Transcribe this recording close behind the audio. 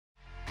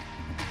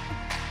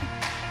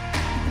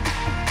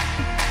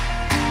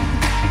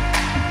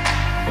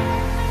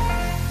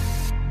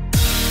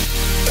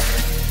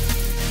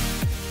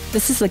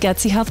This is the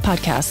Gutsy Health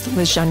Podcast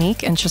with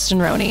Janique and Tristan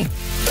Roney.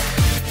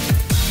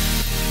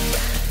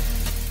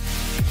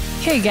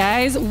 Hey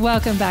guys,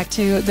 welcome back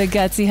to the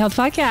Gutsy Health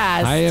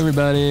Podcast. Hi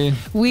everybody.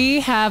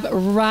 We have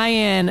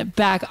Ryan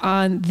back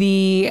on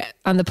the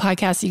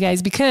podcast, you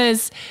guys,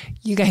 because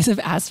you guys have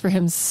asked for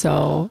him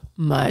so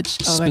much.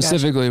 Oh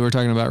Specifically, we're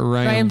talking about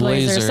Ryan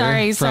Blaser.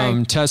 Sorry.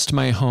 From Test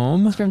My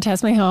Home. From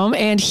Test My Home.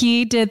 And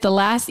he did the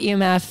last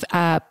EMF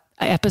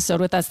episode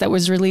with us that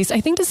was released,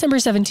 I think December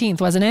 17th,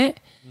 wasn't it?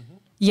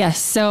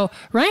 Yes. So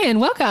Ryan,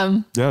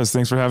 welcome. Yes.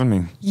 Thanks for having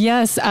me.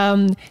 Yes.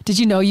 Did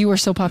you know you were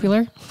so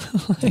popular?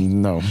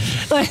 No.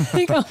 Like,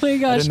 oh my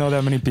gosh. I didn't know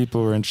that many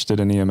people were interested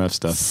in EMF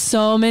stuff.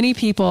 So many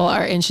people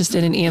are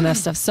interested in EMF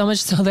stuff, so much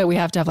so that we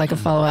have to have like a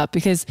follow-up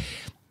because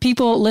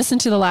people listen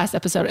to the last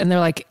episode and they're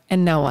like,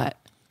 and now what?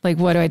 Like,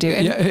 what do I do?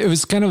 And yeah, it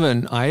was kind of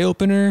an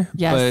eye-opener,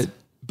 yes.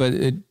 but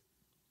it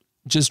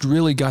just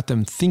really got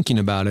them thinking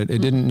about it. It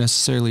didn't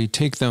necessarily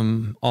take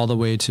them all the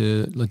way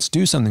to let's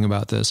do something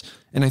about this.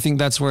 And I think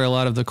that's where a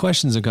lot of the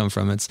questions have come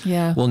from. It's,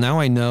 well, now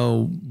I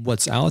know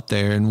what's out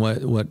there and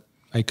what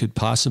I could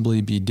possibly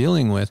be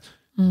dealing with.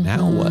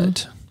 Now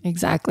what?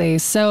 Exactly.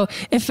 So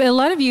if a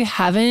lot of you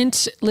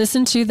haven't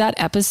listened to that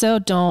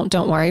episode,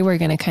 don't worry. We're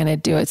going to kind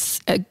of do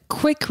a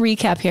quick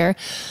recap here.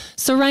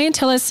 So Ryan,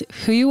 tell us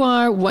who you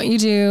are, what you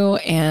do,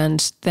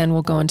 and then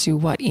we'll go into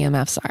what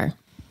EMFs are.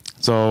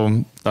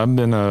 So I've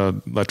been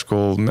an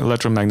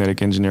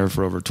electromagnetic engineer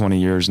for over 20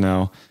 years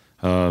now.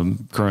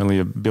 Currently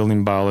a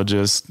building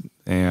biologist,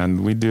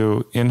 and we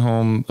do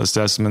in-home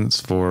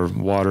assessments for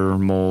water,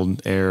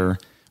 mold, air,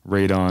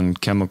 radon,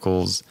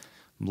 chemicals,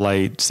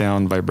 light,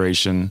 sound,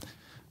 vibration.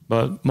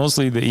 But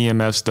mostly the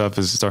EMF stuff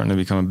is starting to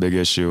become a big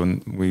issue,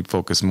 and we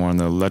focus more on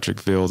the electric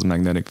fields,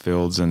 magnetic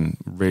fields, and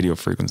radio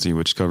frequency,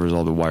 which covers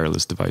all the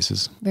wireless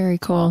devices. Very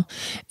cool.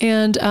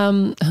 And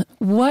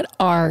what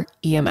are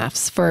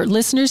EMFs for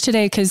listeners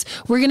today? Because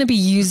we're going to be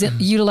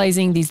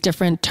utilizing these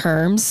different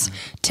terms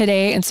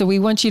today, and so we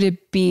want you to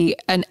be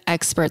an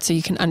expert so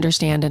you can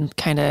understand and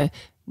kind of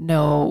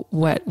know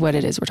what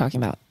it is we're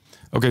talking about.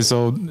 Okay,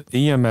 so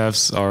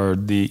EMFs are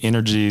the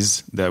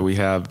energies that we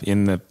have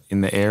in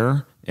the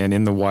air and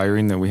in the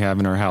wiring that we have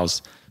in our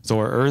house. So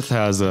our Earth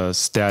has a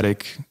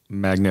static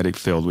magnetic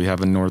field. We have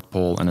a North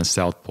Pole and a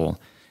South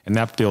Pole, and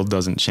that field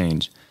doesn't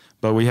change.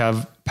 But we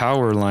have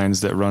power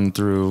lines that run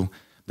through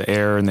the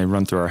air and they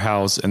run through our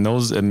house, and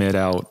those emit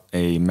out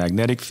a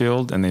magnetic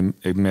field and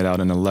they emit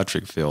out an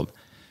electric field.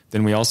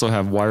 Then we also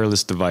have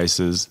wireless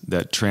devices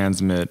that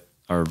transmit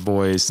our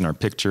voice and our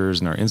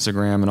pictures and our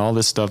Instagram and all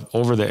this stuff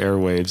over the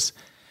airwaves,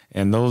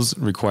 and those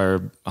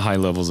require high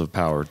levels of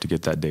power to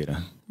get that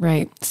data.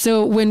 Right.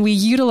 So when we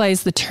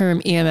utilize the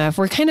term EMF,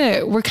 we're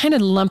kind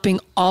of lumping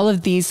all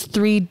of these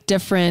three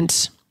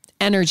different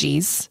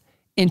energies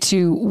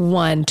into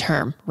one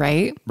term,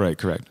 right? Right,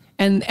 correct.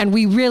 And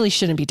we really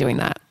shouldn't be doing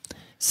that.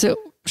 So,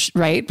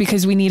 right,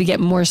 because we need to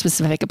get more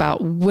specific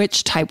about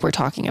which type we're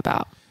talking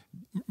about.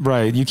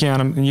 Right. You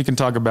can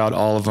talk about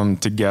all of them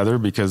together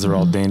because they're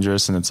all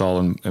dangerous and it's all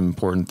an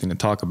important thing to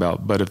talk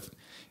about. But if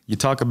you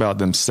talk about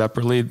them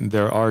separately,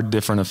 there are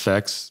different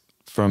effects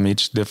from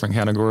each different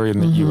category,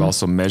 and that you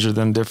also measure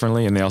them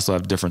differently, and they also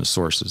have different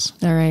sources.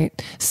 All right.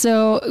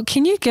 So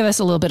can you give us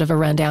a little bit of a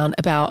rundown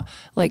about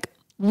like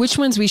which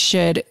ones we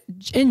should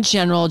in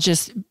general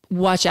just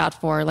watch out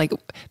for? Like,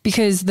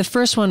 because the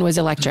first one was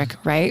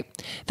electric, right?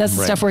 That's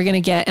the stuff we're going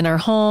to get in our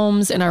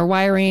homes, in our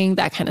wiring,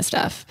 that kind of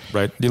stuff.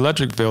 Right. The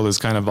electric field is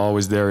kind of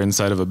always there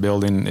inside of a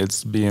building.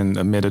 It's being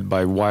emitted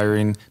by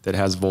wiring that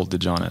has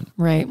voltage on it.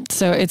 Right.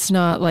 So it's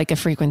not like a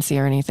frequency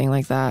or anything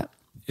like that.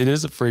 It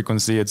is a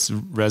frequency. It's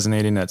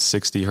resonating at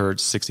 60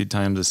 hertz, 60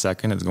 times a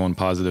second. It's going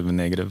positive and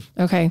negative.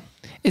 Okay.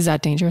 Is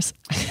that dangerous?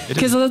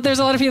 Because there's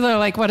a lot of people that are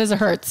like, what is a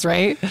hertz,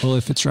 right? Well,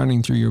 if it's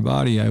running through your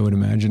body, I would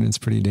imagine it's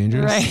pretty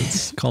dangerous. Right.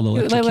 It's called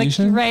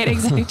electrocution. Right,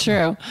 exactly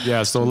true.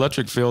 Yeah, so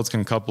electric fields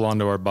can couple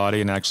onto our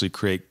body and actually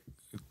create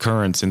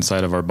currents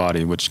inside of our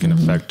body, which can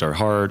affect our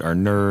heart, our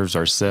nerves,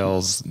 our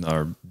cells,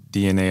 our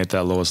DNA at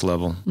that lowest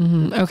level.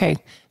 Okay.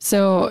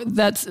 So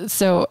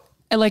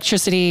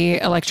electricity,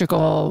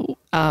 electrical,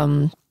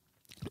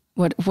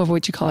 what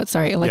would you call it?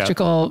 Sorry,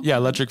 electrical. Yeah,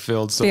 electric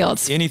fields. So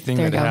fields. Anything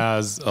that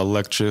has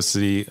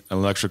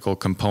electrical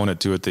component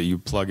to it that you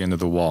plug into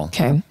the wall.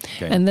 Okay.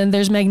 And then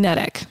there's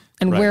magnetic.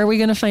 And where are we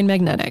going to find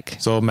magnetic?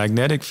 So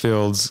magnetic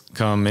fields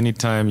come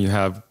anytime you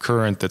have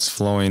current that's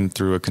flowing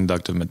through a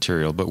conductive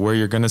material. But where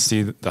you're going to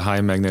see the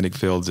high magnetic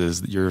fields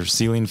is your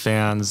ceiling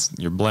fans,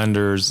 your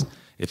blenders.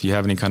 If you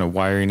have any kind of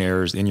wiring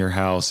errors in your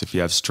house, if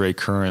you have stray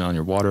current on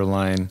your water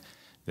line,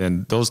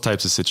 then those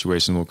types of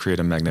situations will create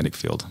a magnetic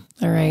field.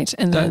 All right.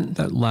 And then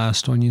that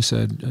last one you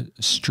said,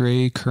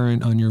 stray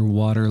current on your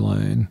water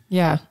line.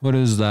 Yeah. What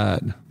is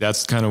that?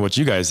 That's kind of what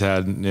you guys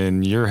had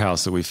in your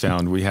house that we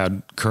found. We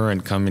had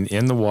current coming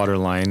in the water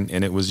line,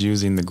 and it was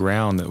using the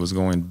ground that was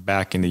going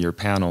back into your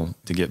panel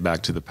to get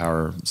back to the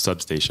power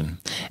substation.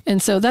 And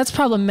so that's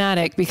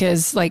problematic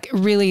because like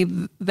really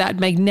that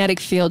magnetic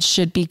field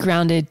should be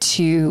grounded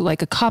to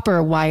like a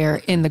copper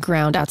wire in the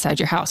ground outside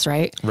your house,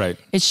 right? Right.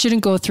 It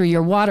shouldn't go through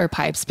your water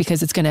pipes EMFs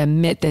because it's going to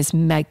emit this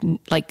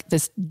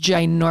this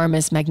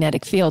ginormous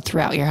magnetic field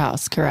throughout your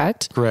house,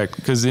 correct? Correct.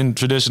 Because in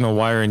traditional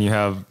wiring, you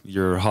have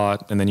your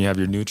hot and then you have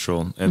your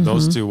neutral, and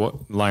those two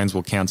lines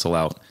will cancel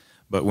out.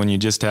 But when you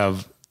just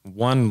have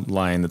one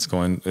line that's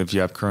going, if you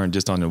have current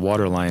just on the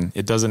water line,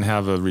 it doesn't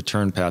have a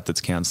return path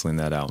that's canceling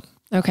that out.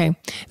 Okay.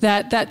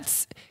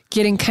 That's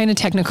getting kind of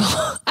technical.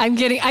 I'm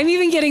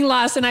even getting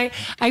lost, and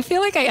I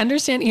feel like I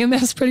understand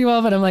EMFs pretty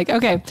well, but I'm like,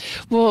 okay,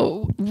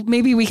 well,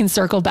 maybe we can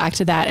circle back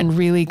to that and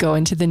really go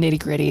into the nitty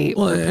gritty.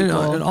 Well,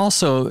 and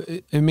also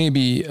it may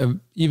be,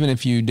 even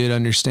if you did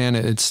understand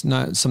it, it's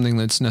not something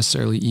that's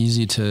necessarily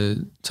easy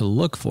to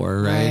look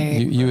for, right?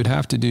 You would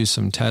have to do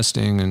some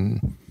testing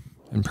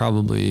and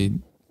probably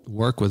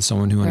work with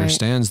someone who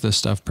understands this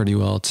stuff pretty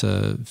well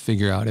to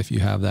figure out if you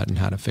have that and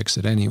how to fix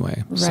it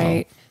anyway.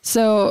 Right.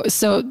 So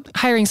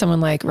hiring someone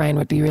like Ryan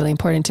would be really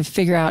important to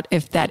figure out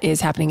if that is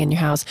happening in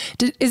your house.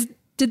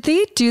 Did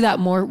they do that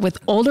more with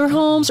older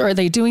homes, or are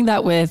they doing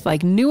that with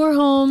like newer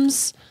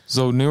homes?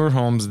 So newer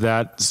homes,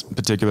 that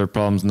particular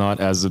problem's not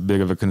as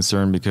big of a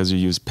concern because you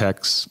use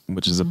PEX,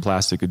 which is a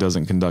plastic. It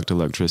doesn't conduct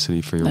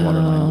electricity for your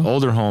water line.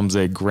 Older homes,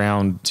 they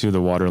ground to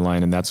the water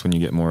line, and that's when you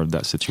get more of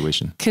that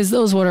situation. Because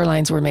those water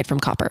lines were made from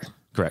copper.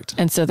 Correct.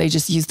 And so they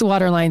just used the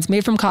water lines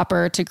made from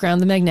copper to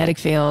ground the magnetic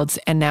fields,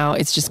 and now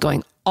it's just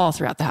going all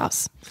throughout the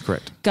house.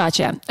 Correct.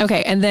 Gotcha.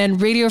 Okay. And then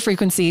radio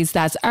frequencies,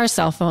 that's our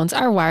cell phones,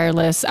 our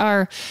wireless,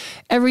 our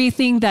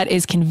everything that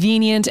is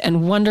convenient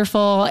and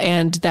wonderful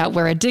and that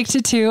we're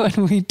addicted to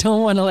and we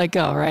don't want to let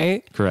go,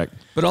 right? Correct.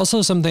 But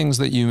also some things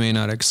that you may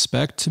not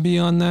expect to be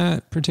on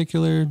that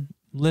particular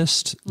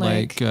list,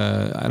 like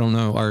I don't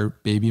know, our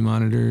baby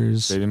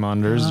monitors,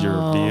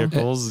 your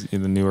vehicles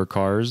in the newer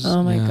cars.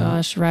 Oh my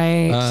gosh.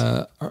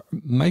 Right.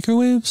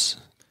 Microwaves.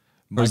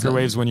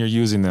 Microwaves when you're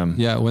using them.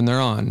 Yeah, when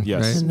they're on.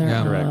 Yes, right? When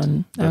they're correct.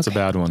 on. That's a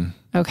bad one.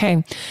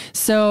 Okay.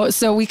 So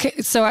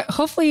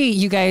hopefully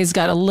you guys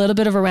got a little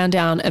bit of a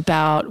rundown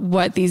about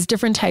what these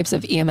different types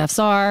of EMFs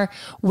are,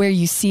 where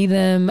you see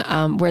them,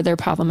 where they're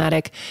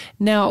problematic.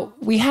 Now,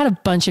 we had a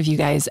bunch of you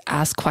guys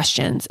ask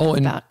questions.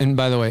 And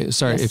by the way,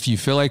 sorry, if you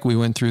feel like we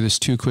went through this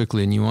too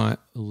quickly and you want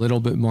a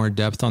little bit more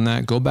depth on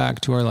that, go back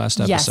to our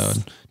last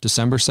episode,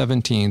 December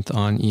 17th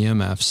on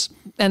EMFs.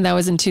 And that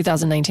was in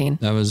 2019.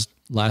 That was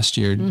last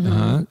year.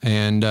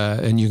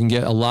 And you can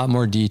get a lot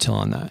more detail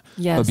on that.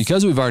 Yes. But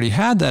because we've already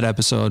had that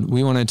episode,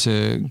 we wanted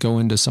to go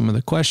into some of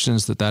the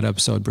questions that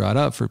episode brought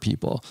up for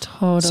people.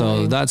 Totally.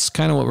 So that's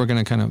kind of what we're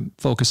going to kind of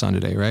focus on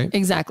today, right?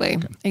 Exactly.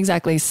 Okay.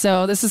 Exactly.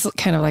 So this is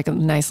kind of like a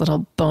nice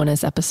little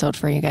bonus episode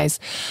for you guys.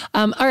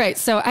 All right.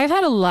 So I've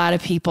had a lot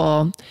of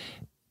people,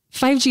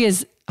 5G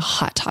is a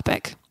hot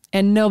topic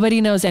and nobody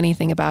knows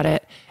anything about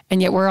it.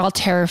 And yet we're all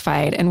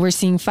terrified and we're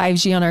seeing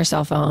 5G on our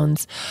cell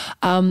phones.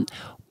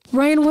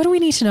 Ryan, what do we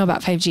need to know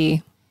about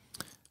 5G?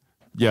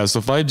 Yeah,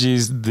 so 5G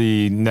is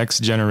the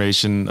next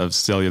generation of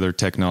cellular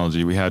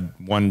technology. We had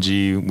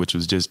 1G, which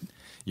was just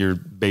your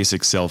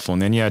basic cell phone.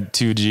 Then you had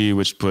 2G,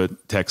 which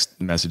put text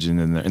messaging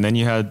in there. And then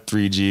you had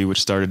 3G, which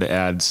started to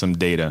add some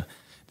data.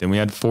 Then we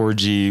had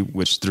 4G,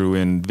 which threw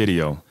in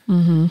video.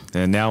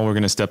 And now we're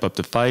going to step up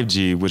to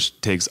 5G, which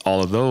takes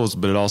all of those,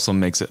 but it also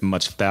makes it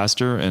much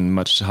faster and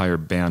much higher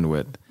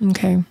bandwidth.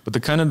 Okay. But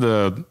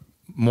the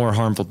more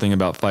harmful thing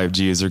about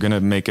 5G is they're going to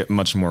make it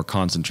much more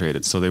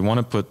concentrated. So they want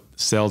to put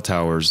cell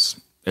towers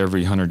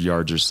every 100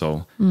 yards or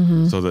so,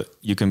 so that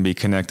you can be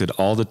connected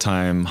all the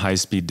time,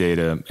 high-speed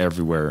data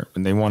everywhere.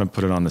 And they want to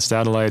put it on the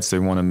satellites. They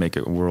want to make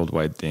it a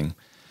worldwide thing.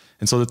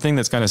 And so the thing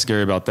that's kind of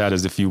scary about that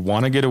is if you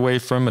want to get away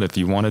from it, if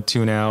you want to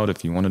tune out,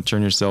 if you want to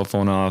turn your cell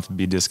phone off,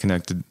 be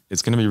disconnected,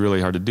 it's going to be really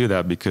hard to do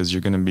that because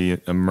you're going to be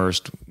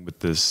immersed with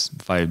this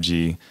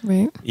 5G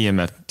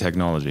EMF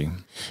technology.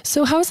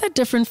 So how is that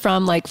different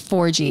from like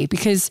 4G?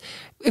 Because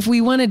if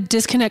we want to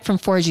disconnect from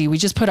 4G, we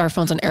just put our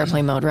phones on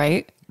airplane mode,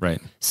 right?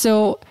 Right.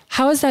 So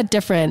how is that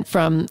different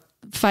from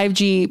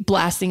 5G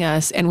blasting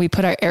us and we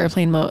put our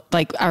airplane mode,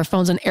 like our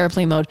phones on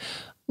airplane mode?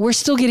 We're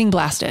still getting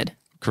blasted.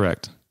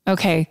 Correct.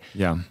 Okay.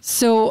 Yeah.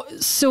 So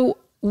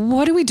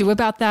what do we do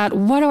about that?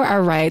 What are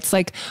our rights?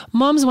 Like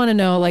moms want to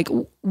know, like,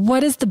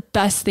 what is the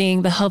best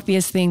thing, the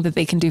healthiest thing that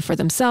they can do for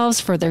themselves,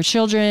 for their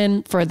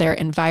children, for their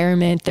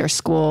environment, their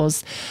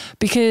schools,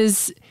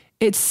 because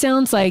it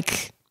sounds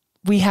like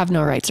we have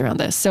no rights around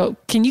this. So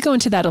can you go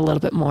into that a little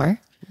bit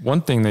more?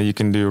 One thing that you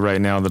can do right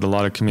now that a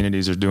lot of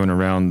communities are doing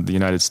around the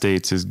United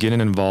States is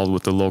getting involved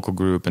with the local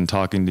group and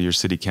talking to your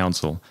city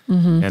council.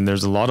 And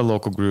there's a lot of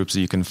local groups that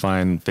you can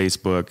find on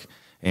Facebook.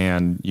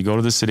 And you go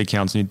to the city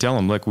council and you tell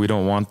them, look, we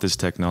don't want this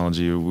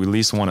technology. We at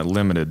least want it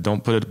limited.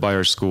 Don't put it by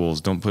our schools.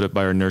 Don't put it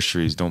by our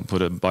nurseries. Don't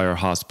put it by our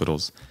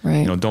hospitals.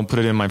 Right. Don't put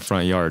it in my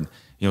front yard.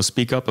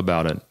 Speak up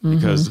about it.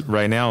 Because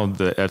right now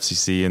the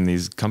FCC and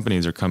these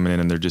companies are coming in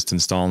and they're just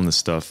installing this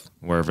stuff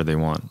wherever they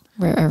want.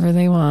 Wherever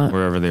they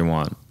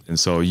want. And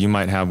so you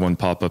might have one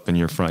pop up in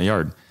your front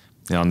yard,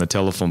 on the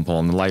telephone pole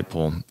and the light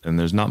pole. And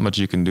there's not much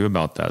you can do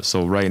about that.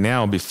 So right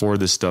now, before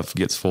this stuff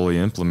gets fully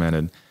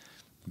implemented,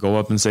 go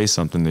up and say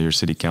something to your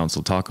city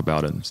council, talk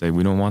about it, say,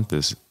 we don't want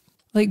this.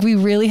 Like we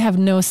really have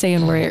no say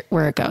in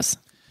where it goes.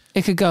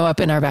 it could go up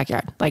in our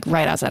backyard, like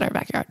right outside our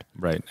backyard.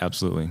 Right.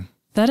 Absolutely.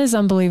 That is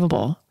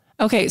unbelievable.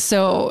 Okay.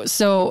 So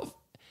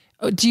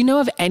do you know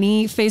of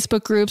any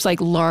Facebook groups,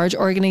 like large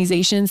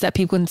organizations that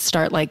people can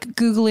start like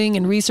Googling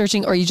and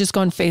researching, or you just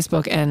go on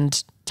Facebook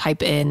and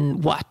type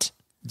in what?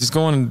 Just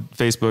go on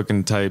Facebook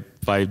and type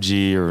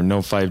 5G or no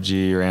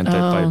 5G or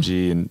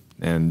anti-5G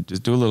and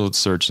just do a little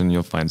search and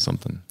you'll find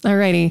something.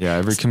 Alrighty. Yeah.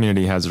 Every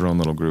community has their own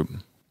little group.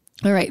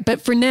 All right.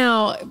 But for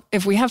now,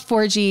 if we have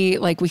 4G,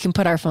 like we can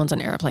put our phones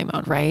on airplane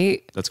mode,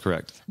 right? That's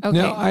correct. Okay.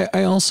 Now,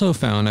 I also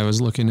found, I was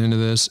looking into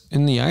this,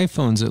 in the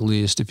iPhones at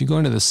least, if you go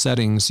into the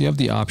settings, you have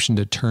the option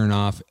to turn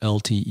off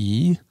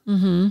LTE.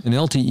 Mm-hmm. And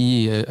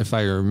LTE, if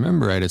I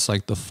remember right, it's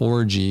like the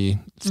 4G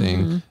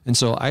thing. Mm-hmm. And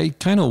so I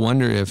kind of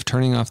wonder if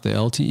turning off the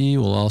LTE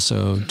will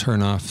also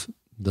turn off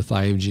the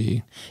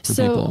 5G for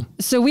people.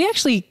 So we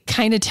actually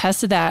kind of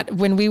tested that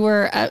when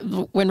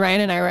when Ryan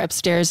and I were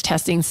upstairs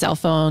testing cell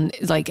phone,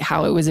 like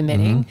how it was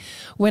emitting.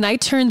 Mm-hmm. When I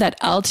turned that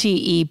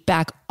LTE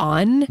back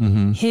on,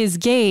 mm-hmm. his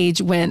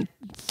gauge went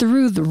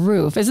through the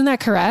roof. Isn't that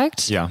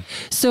correct? Yeah.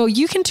 So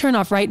you can turn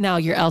off right now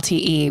your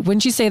LTE.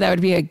 Wouldn't you say that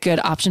would be a good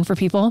option for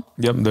people?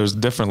 Yep. There's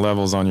different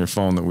levels on your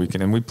phone that we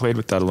can, and we played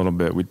with that a little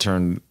bit. We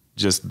turned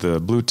just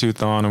the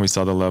Bluetooth on and we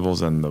saw the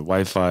levels, and the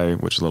Wi-Fi,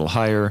 which is a little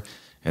higher,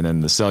 and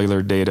then the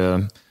cellular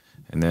data,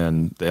 and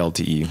then the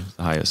LTE,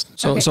 the highest.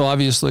 So, so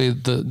obviously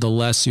the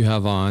less you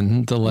have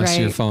on, the less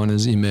your phone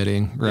is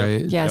emitting,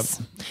 right? Yep. Yes.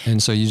 Yep.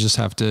 And so you just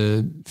have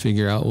to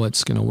figure out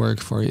what's going to work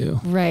for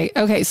you. Right.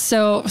 Okay.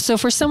 So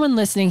for someone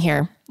listening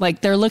here, like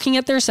they're looking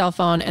at their cell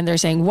phone and they're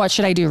saying, what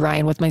should I do,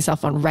 Ryan, with my cell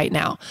phone right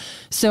now?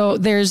 So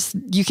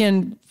you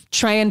can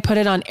try and put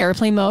it on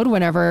airplane mode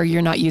whenever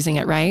you're not using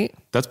it, right?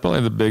 That's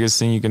probably the biggest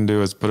thing you can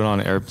do is put it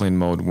on airplane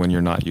mode when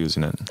you're not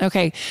using it.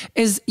 Okay.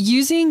 Is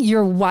using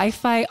your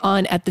Wi-Fi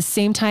on at the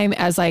same time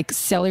as like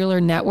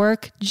cellular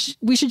network?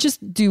 We should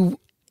just do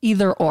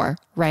either or,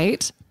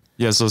 right?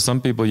 Yeah. So some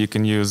people, you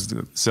can use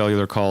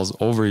cellular calls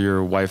over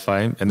your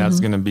Wi-Fi, and that's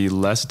mm-hmm. going to be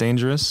less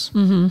dangerous.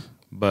 Mm-hmm.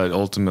 But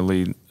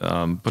ultimately,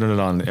 putting it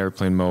on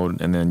airplane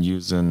mode and then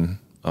using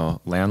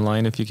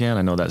landline if you can.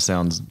 I know that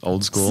sounds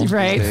old school.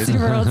 Right.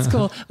 Super old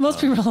school.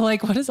 Most people are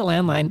like, what is a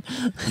landline?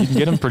 You can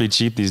get them pretty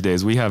cheap these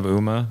days. We have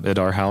UMA at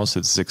our house.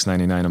 It's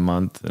 $6.99 a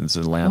month. It's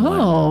a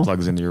landline that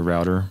plugs into your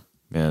router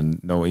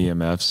and no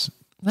EMFs.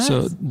 Nice.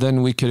 So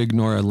then we could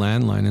ignore a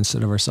landline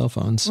instead of our cell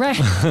phones. Right.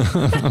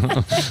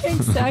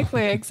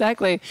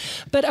 Exactly.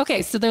 But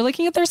okay, so they're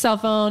looking at their cell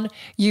phone.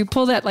 You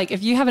pull that, like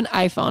if you have an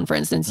iPhone, for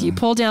instance, you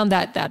pull down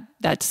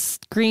that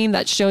screen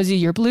that shows you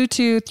your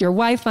Bluetooth, your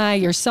Wi-Fi,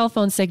 your cell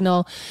phone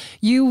signal.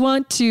 You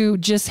want to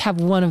just have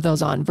one of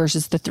those on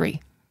versus the three.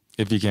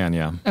 If you can,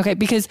 yeah. Okay,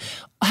 because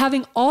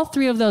having all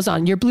three of those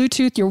on, your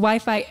Bluetooth, your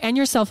Wi-Fi, and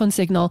your cell phone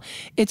signal,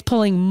 it's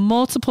pulling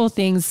multiple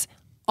things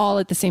all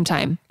at the same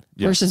time.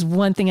 Yes. Versus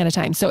one thing at a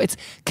time. So it's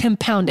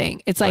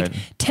compounding. It's like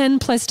 10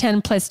 plus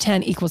 10 plus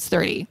 10 equals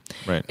 30.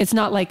 Right. It's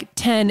not like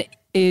 10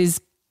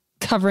 is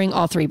covering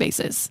all three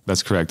bases.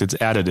 That's correct. It's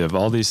additive.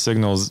 All these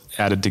signals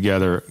added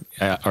together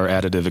are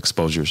additive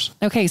exposures.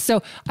 Okay.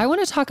 So I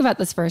want to talk about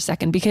this for a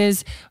second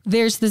because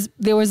there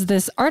was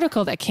this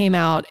article that came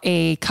out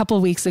a couple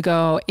of weeks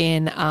ago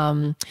in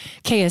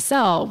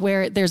KSL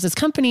where there's this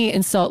company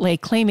in Salt Lake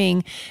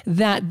claiming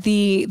that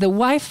the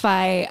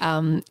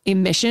Wi-Fi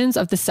emissions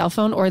of the cell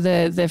phone or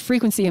the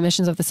frequency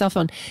emissions of the cell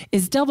phone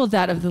is double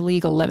that of the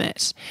legal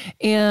limit.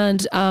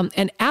 And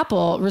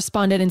Apple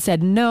responded and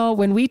said, no,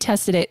 when we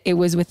tested it, it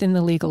was within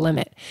the legal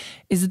limit.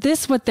 Is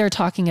this what they're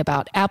talking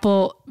about?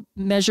 Apple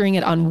measuring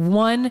it on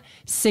one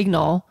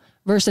signal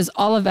versus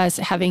all of us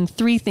having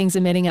three things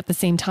emitting at the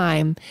same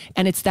time.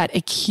 And it's that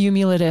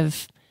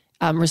accumulative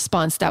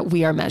response that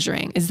we are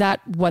measuring. Is that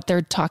what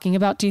they're talking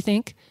about, do you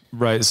think?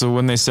 Right. So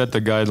when they set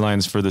the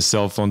guidelines for the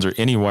cell phones or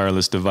any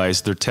wireless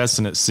device, they're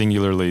testing it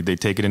singularly. They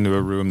take it into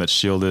a room that's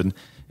shielded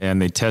and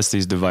they test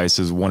these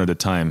devices one at a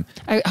time.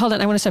 Hold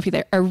on. I want to stop you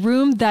there. A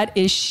room that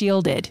is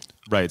shielded.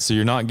 Right. So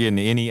you're not getting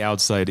any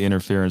outside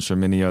interference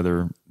from any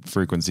other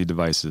frequency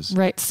devices.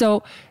 Right.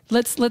 So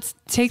let's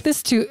take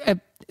this to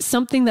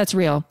something that's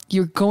real.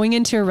 You're going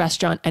into a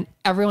restaurant and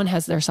everyone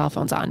has their cell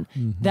phones on.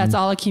 Mm-hmm. That's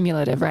all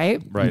accumulative,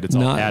 right? Right. It's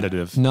all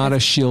additive. Not a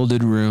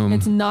shielded room.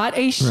 It's not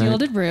a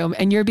shielded room,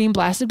 and you're being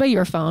blasted by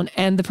your phone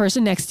and the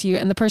person next to you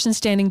and the person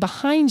standing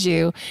behind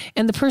you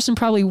and the person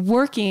probably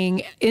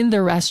working in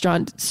the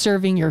restaurant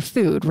serving your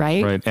food,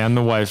 right? Right. And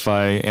the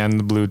Wi-Fi and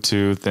the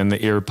Bluetooth and the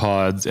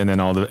EarPods and then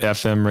all the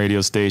FM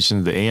radio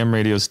stations, the AM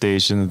radio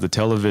stations, the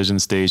television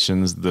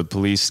stations, the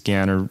police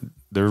scanner,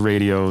 their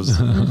radios,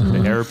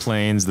 the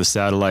airplanes, the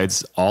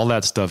satellites, all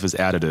that stuff is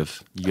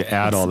additive. You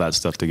add all that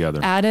stuff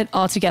together. Add it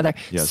all together.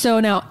 Yes. So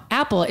now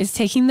Apple is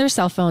taking their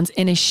cell phones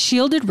in a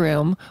shielded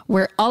room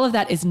where all of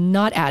that is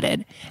not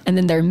added. And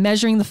then they're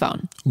measuring the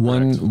phone.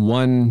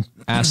 One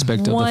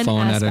aspect of the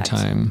phone at a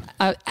time.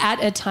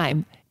 At a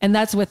time. And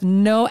that's with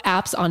no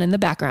apps on in the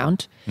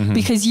background,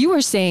 because you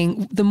were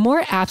saying the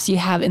more apps you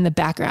have in the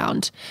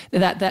background,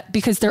 that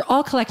because they're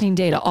all collecting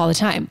data all the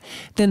time,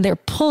 then they're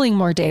pulling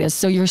more data.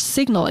 So your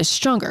signal is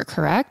stronger,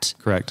 correct?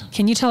 Correct.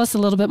 Can you tell us a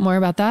little bit more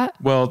about that?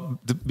 Well,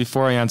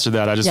 before I answer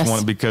that, I just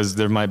want, because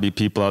there might be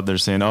people out there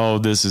saying, oh,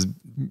 this is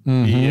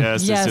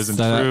BS, this isn't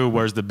true.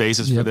 Where's the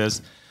basis for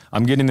this?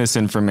 I'm getting this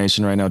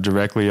information right now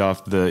directly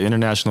off the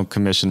International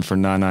Commission for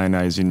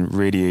Non-Ionizing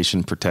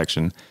Radiation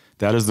Protection.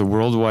 That is the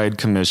worldwide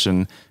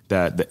commission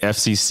that the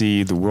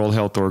FCC, the World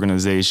Health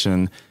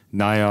Organization,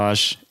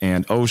 NIOSH,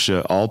 and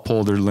OSHA all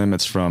pulled their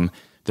limits from.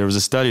 There was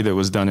a study that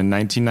was done in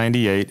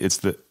 1998. It's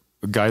the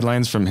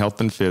Guidelines from Health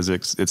and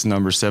Physics. It's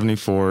number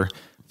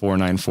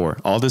 74494.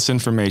 All this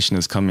information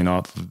is coming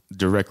off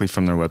directly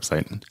from their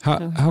website.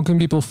 How can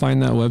people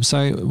find that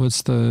website?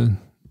 What's the...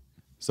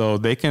 So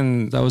they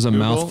can... That was a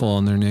mouthful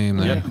on their name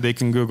there. Yep, they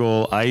can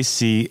Google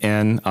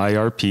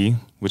ICNIRP,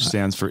 which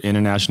stands for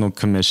International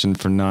Commission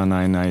for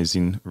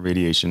Non-Ionizing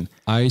Radiation.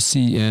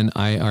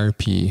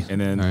 ICNIRP. And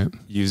then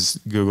use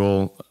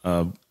Google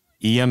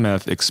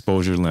EMF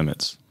exposure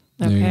limits.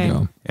 Okay. There you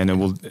go. And it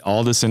will,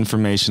 all this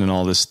information and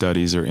all the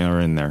studies are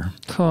in there.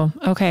 Cool.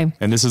 Okay.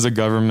 And this is a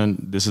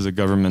government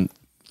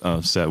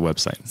set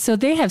website. So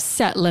they have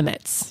set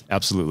limits.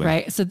 Absolutely.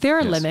 Right. So there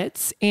are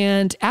limits,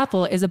 and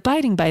Apple is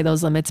abiding by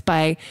those limits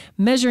by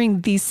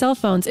measuring these cell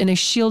phones in a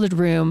shielded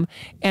room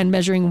and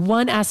measuring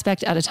one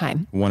aspect at a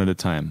time. One at a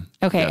time.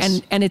 Okay.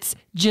 Yes. And it's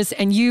just,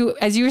 and you,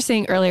 as you were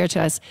saying earlier to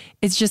us,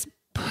 it's just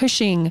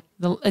pushing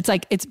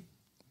it's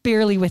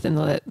barely within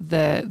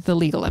the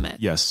legal limit.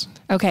 Yes.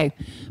 Okay.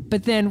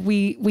 But then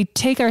we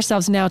take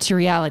ourselves now to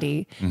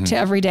reality, to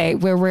every day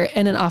where we're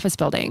in an office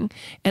building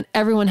and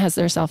everyone has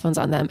their cell phones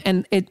on them,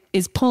 and it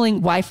is pulling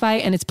Wi-Fi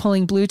and it's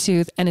pulling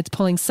Bluetooth and it's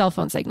pulling cell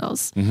phone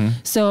signals.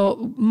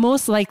 So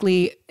most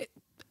likely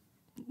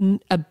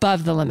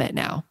above the limit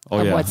now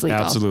of what's legal.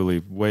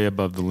 Absolutely. Way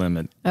above the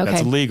limit. Okay.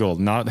 That's legal,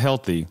 not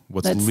healthy.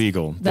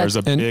 Legal. There's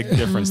a big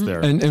difference there.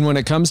 And when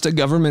it comes to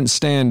government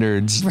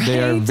standards,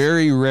 they are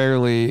very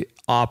rarely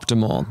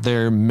optimal.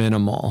 They're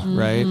minimal,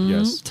 right?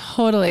 Yes.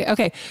 Totally.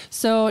 Okay.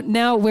 So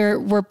now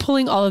we're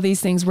pulling all of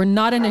these things. We're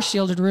not in a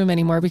shielded room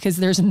anymore because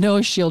there's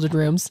no shielded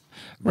rooms,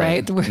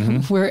 right?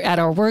 We're at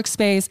our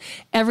workspace.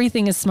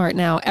 Everything is smart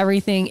now.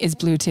 Everything is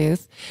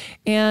Bluetooth,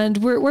 and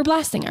we're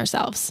blasting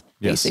ourselves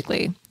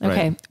basically.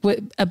 Okay.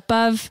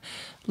 Above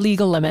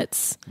legal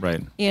limits.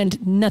 Right.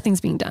 And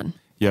nothing's being done.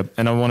 Yep.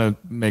 And I want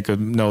to make a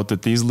note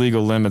that these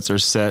legal limits are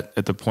set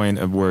at the point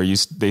of where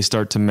they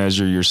start to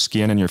measure your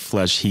skin and your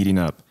flesh heating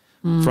up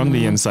from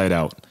the inside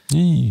out.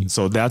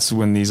 So that's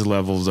when these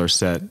levels are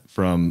set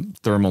from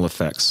thermal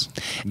effects,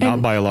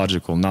 not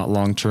biological, not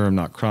long-term,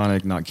 not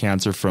chronic, not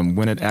cancer, from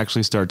when it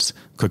actually starts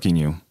cooking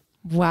you.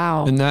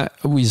 Wow. And that,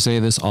 we say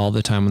this all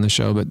the time on the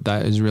show, but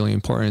that is really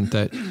important,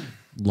 that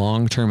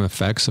long-term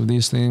effects of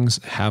these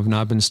things have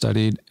not been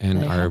studied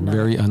and are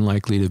very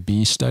unlikely to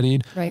be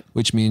studied,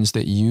 which means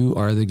that you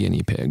are the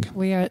guinea pig.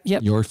 We are.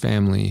 Yep. Your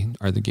family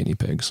are the guinea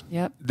pigs.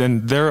 Yep.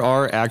 Then there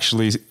are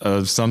actually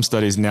some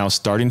studies now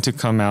starting to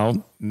come out,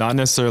 not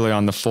necessarily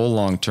on the full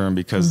long term,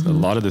 because a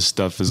lot of this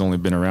stuff has only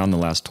been around the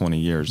last 20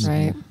 years.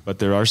 Right. But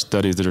there are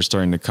studies that are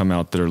starting to come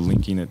out that are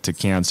linking it to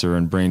cancer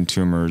and brain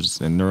tumors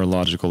and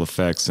neurological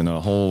effects and a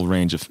whole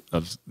range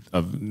of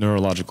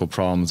neurological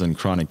problems and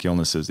chronic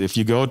illnesses. If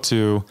you go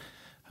to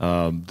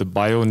the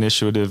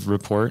BioInitiative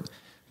report,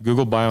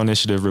 Google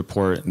BioInitiative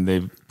report, and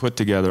they've put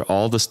together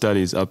all the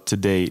studies up to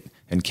date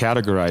and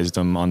categorized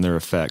them on their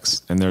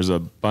effects. And there's a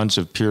bunch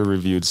of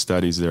peer-reviewed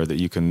studies there that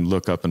you can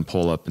look up and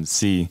pull up and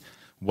see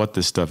what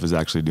this stuff is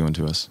actually doing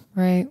to us.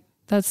 Right.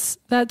 That's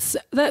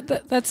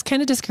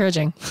kind of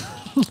discouraging.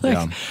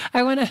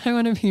 I want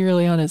to be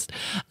really honest.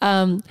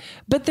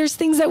 But there's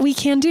things that we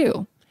can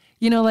do,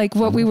 like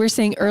what we were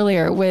saying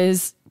earlier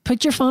was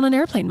put your phone on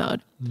airplane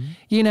mode.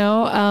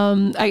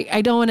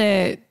 I don't want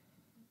to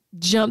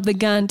jump the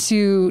gun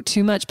too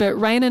much, but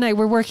Ryan and I,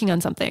 we're working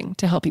on something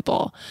to help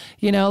people,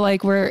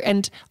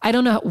 and I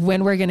don't know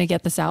when we're going to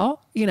get this out,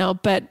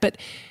 but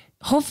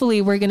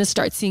hopefully we're going to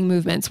start seeing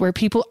movements where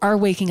people are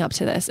waking up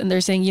to this and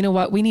they're saying, you know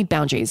what, we need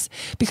boundaries.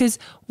 Because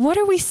what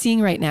are we seeing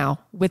right now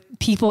with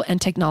people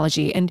and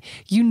technology? And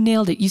you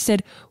nailed it. You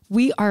said,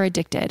 we are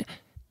addicted.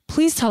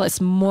 Please tell us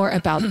more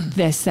about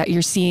this that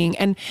you're seeing.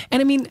 And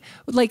I mean,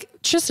 like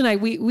Tristan and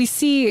I,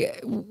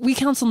 we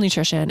counsel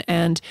nutrition,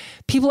 and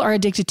people are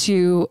addicted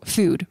to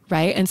food,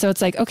 right? And so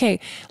it's like, okay,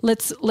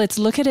 let's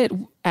look at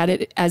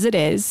it as it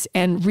is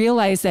and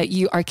realize that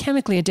you are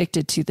chemically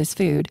addicted to this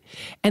food.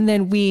 And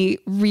then we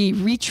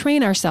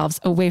retrain ourselves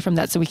away from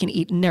that so we can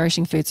eat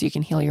nourishing food so you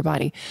can heal your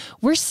body.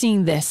 We're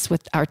seeing this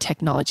with our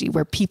technology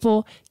where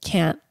people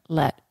can't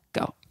let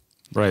go.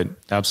 Right.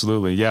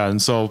 Absolutely. Yeah. And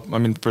so, I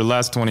mean, for the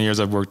last 20 years,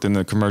 I've worked in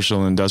the commercial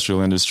and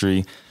industrial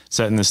industry,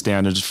 setting the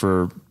standards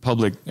for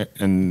public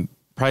and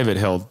private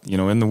health,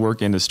 in the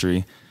work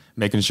industry,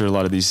 making sure a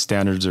lot of these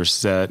standards are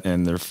set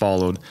and they're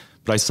followed.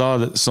 But I saw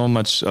that so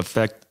much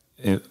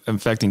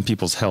affecting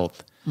people's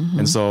health.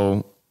 And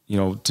so,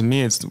 to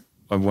me,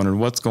 I wondered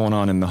what's going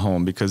on in the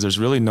home, because there's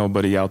really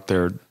nobody out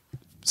there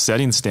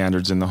setting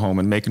standards in the home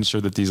and making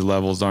sure that these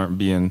levels aren't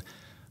being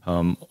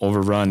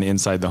overrun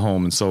inside the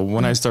home. And so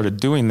when I started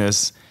doing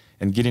this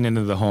and getting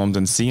into the homes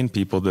and seeing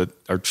people that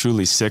are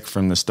truly sick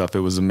from this stuff, it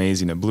was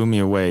amazing. It blew me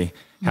away.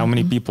 How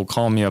many people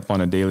call me up on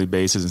a daily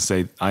basis and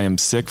say, I am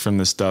sick from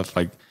this stuff.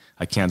 Like,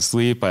 I can't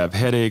sleep. I have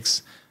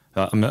headaches,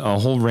 a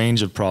whole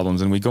range of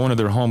problems. And we go into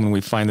their home and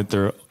we find that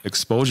their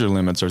exposure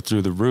limits are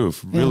through the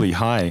roof, really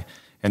high.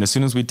 And as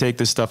soon as we take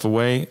this stuff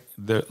away,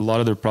 a lot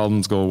of their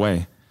problems go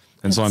away.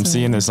 And so I'm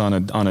seeing this on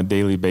a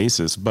daily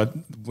basis. But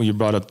when you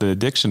brought up the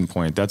addiction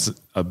point, that's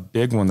a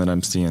big one that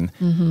I'm seeing.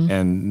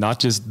 And not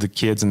just the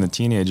kids and the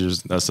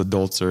teenagers, us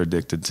adults are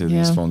addicted to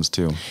these phones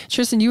too.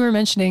 Tristan, you were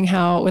mentioning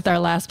how with our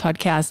last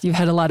podcast, you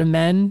had a lot of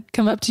men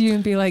come up to you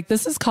and be like,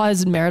 this has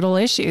caused marital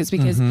issues,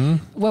 because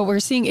what we're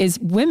seeing is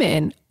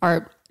women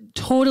are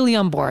totally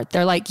on board.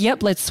 They're like,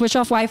 yep, let's switch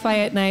off Wi-Fi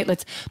at night.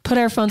 Let's put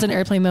our phones in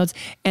airplane modes.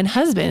 And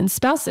husbands,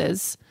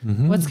 spouses,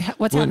 what's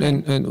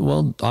happening? And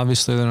well,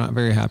 obviously they're not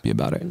very happy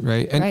about it.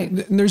 Right. And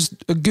there's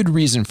a good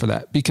reason for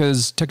that,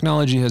 because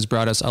technology has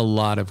brought us a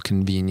lot of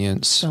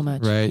convenience. So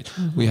much. Right.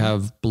 We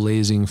have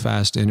blazing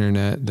fast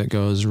internet that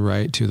goes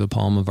right to the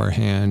palm of our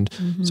hand.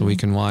 So we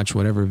can watch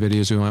whatever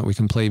videos we want. We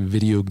can play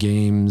video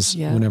games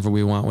whenever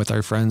we want with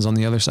our friends on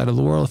the other side of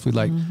the world if we'd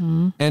like.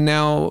 And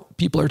now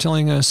people are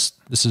telling us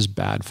this is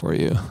bad for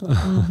you.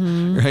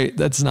 Right.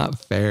 That's not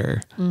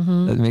fair.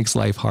 That makes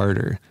life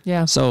harder.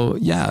 Yeah. So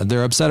yeah,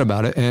 they're upset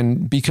about it.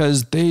 And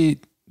because they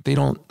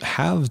don't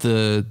have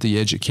the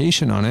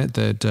education on it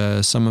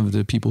that some of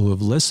the people who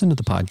have listened to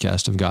the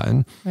podcast have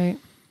gotten. Right.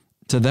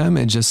 To them,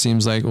 it just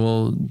seems like,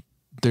 well,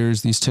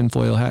 there's these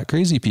tinfoil hat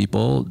crazy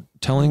people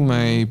telling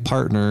my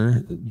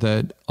partner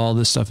that all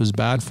this stuff is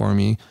bad for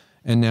me.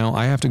 And now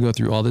I have to go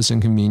through all this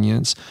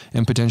inconvenience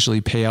and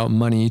potentially pay out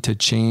money to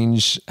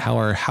change how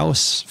our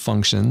house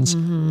functions.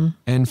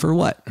 And for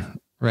what?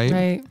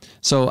 Right.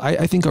 So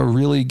I think a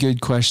really good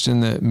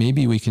question that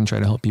maybe we can try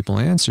to help people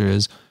answer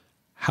is,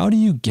 how do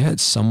you get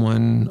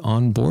someone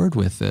on board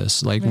with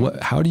this? Like,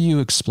 how do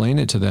you explain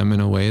it to them in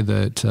a way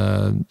that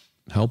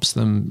helps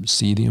them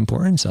see the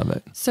importance of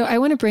it? So I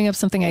want to bring up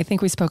something. I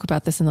think we spoke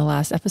about this in the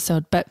last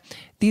episode, but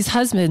these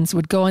husbands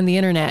would go on the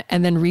internet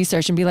and then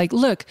research and be like,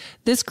 look,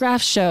 this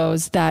graph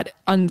shows that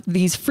on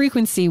these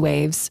frequency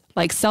waves,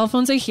 like cell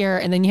phones are here,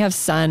 and then you have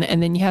sun,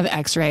 and then you have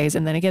x-rays,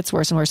 and then it gets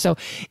worse and worse. So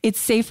it's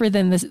safer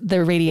than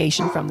the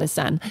radiation from the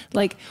sun.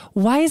 Like,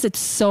 why is it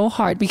so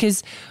hard?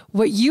 Because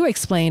what you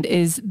explained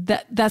is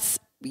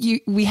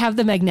we have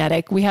the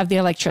magnetic, we have the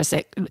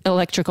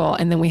electrical,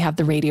 and then we have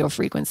the radio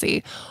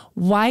frequency.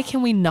 Why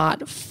can we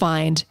not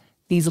find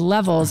these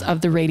levels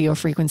of the radio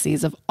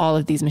frequencies of all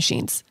of these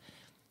machines?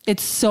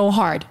 It's so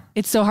hard.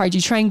 It's so hard. You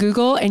try and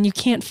Google and you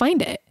can't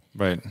find it.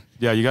 Right.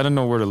 Yeah. You got to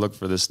know where to look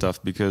for this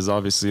stuff, because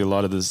obviously a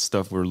lot of this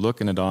stuff we're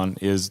looking at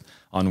is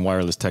on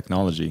wireless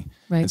technology.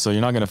 Right. And so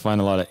you're not going to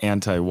find a lot of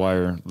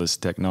anti-wireless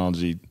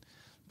technology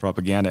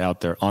propaganda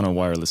out there on a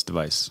wireless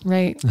device.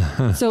 Right.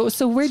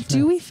 So where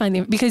do we find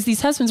them? Because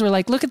these husbands were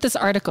like, look at this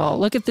article,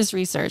 look at this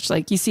research.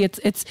 Like, you see,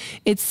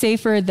 it's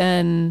safer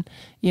than,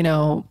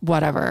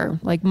 whatever,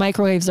 like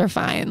microwaves are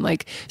fine.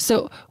 Like,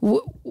 so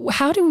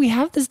how do we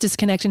have this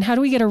disconnect, and how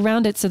do we get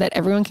around it so that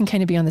everyone can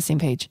kind of be on the same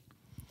page?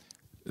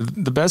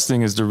 The best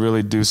thing is to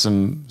really do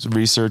some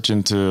research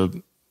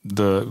into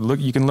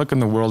you can look in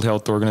the World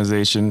Health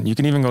Organization. You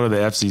can even go to the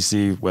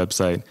FCC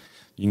website.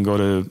 You can go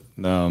to,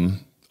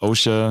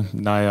 OSHA,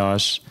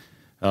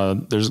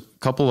 NIOSH. There's a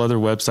couple other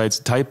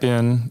websites. Type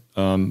in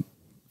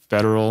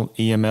federal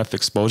EMF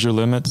exposure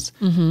limits.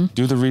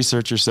 Do the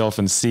research yourself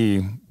and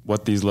see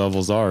what these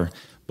levels are.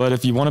 But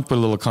if you want to put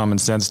a little common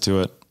sense to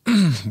it,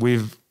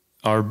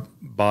 our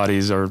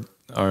bodies, our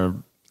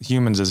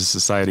humans as a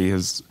society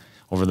has,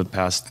 over the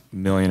past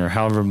million or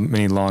however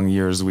many long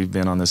years we've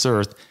been on this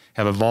earth,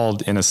 have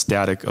evolved in a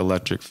static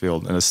electric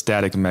field and a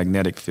static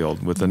magnetic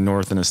field with a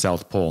north and a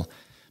south pole.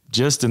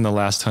 Just in the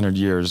last 100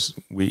 years,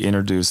 we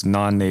introduced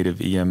non-native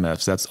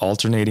EMFs. That's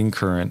alternating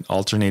current,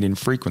 alternating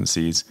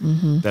frequencies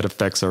that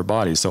affects our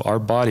bodies. So our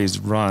bodies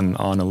run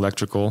on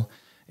electrical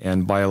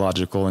and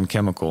biological and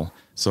chemical.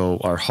 So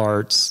our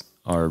hearts,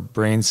 our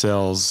brain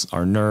cells,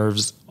 our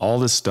nerves, all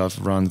this stuff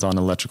runs on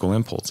electrical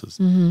impulses.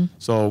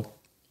 So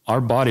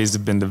our bodies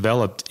have been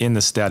developed in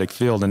the static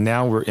field, and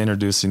now we're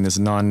introducing this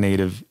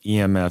non-native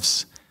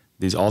EMFs,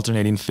 these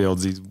alternating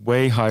fields, these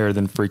way higher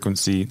than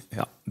frequency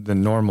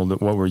than normal, than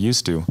what we're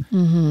used to.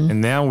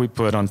 And now we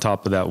put on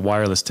top of that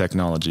wireless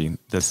technology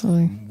that's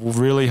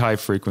really high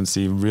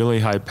frequency, really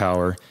high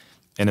power,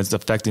 and it's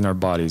affecting our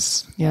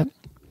bodies. Yep.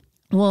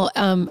 Well,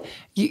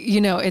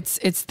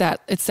 it's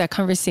that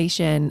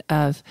conversation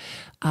of,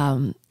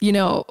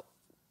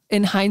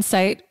 in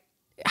hindsight,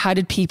 how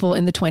did people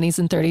in the 20s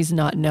and 30s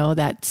not know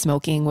that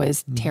smoking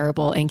was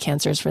terrible and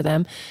cancerous for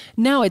them?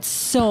 Now it's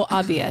so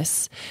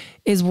obvious.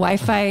 Is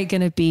Wi-Fi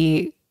going to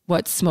be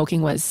what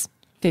smoking was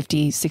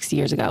 50, 60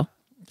 years ago?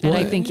 And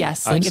I think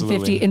yes, like in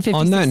 50,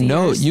 on that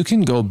note, years. You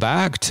can go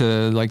back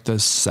to like the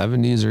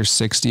 70s or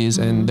 60s,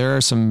 and there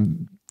are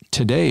some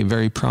today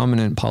very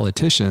prominent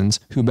politicians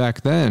who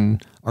back then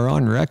are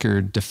on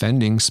record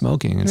defending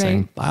smoking and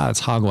saying, it's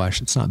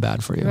hogwash. It's not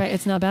bad for you. Right.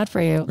 It's not bad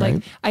for you. Right?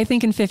 Like, I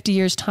think in 50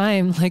 years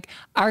time, like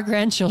our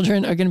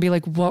grandchildren are going to be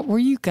like, what were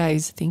you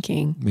guys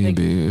thinking?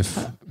 Maybe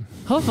like,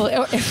 hopefully.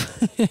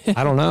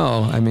 I don't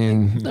know. I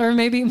mean, or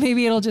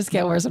maybe it'll just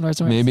get worse and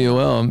worse and worse. Maybe it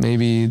will.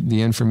 Maybe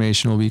the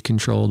information will be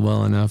controlled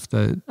well enough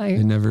that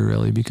it never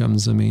really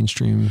becomes a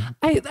mainstream.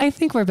 I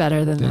think we're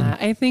better than that.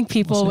 I think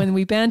people, when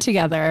we band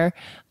together,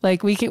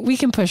 like we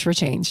can push for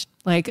change.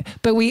 Like,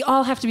 but we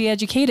all have to be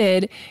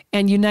educated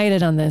and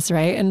united on this,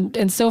 right?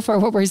 And so far,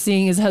 what we're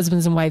seeing is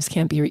husbands and wives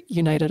can't be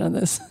united on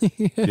this.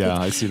 Yeah,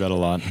 I see that a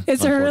lot.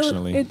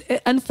 Unfortunately,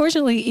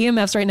 unfortunately,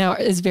 EMFs right now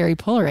is very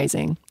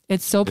polarizing.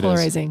 It's so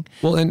polarizing.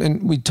 Well,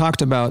 and we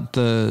talked about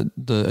the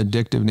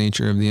addictive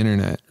nature of the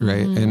internet,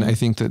 right? Mm-hmm. And I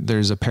think that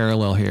there's a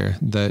parallel here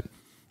that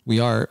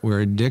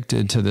we're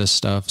addicted to this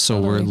stuff. So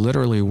we're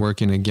literally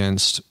working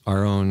against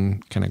our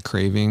own kind of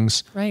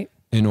cravings, right,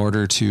 in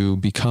order to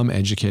become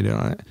educated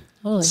on it.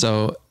 Totally.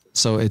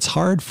 So it's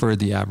hard for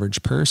the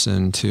average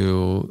person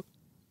to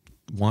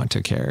want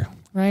to care.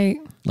 Right.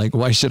 Like,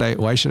 why should I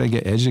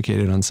get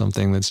educated on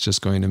something that's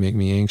just going to make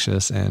me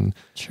anxious and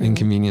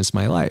inconvenience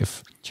my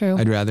life? True.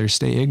 I'd rather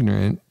stay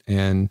ignorant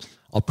and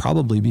I'll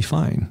probably be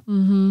fine.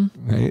 Mm-hmm.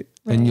 Right.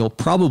 And you'll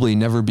probably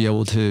never be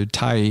able to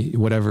tie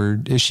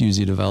whatever issues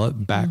you develop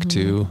back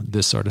to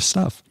this sort of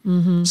stuff.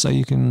 Mm-hmm. So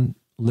you can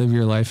live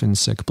your life in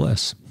sick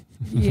bliss.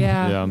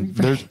 Yeah.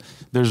 Yeah.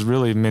 There's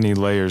really many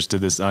layers to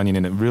this onion,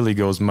 and it really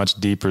goes much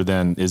deeper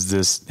than, is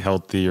this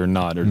healthy or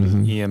not? Or does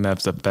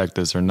EMFs affect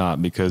us or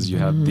not? Because you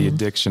have the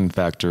addiction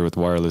factor with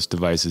wireless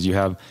devices. You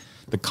have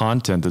the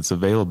content that's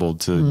available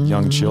to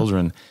young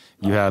children.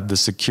 You have the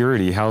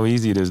security, how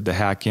easy it is to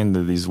hack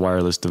into these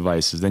wireless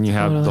devices. Then you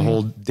have the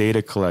whole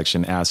data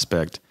collection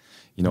aspect.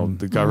 You know,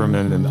 the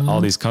government and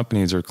all these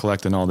companies are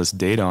collecting all this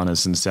data on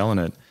us and selling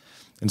it.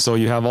 And so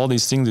you have all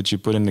these things that you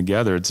put in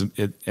together,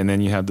 and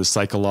then you have the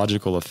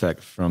psychological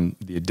effect from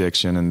the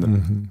addiction and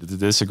the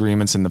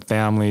disagreements in the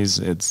families.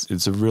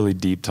 It's a really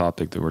deep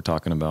topic that we're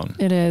talking about.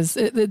 It is.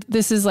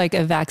 This is like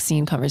a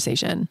vaccine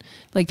conversation.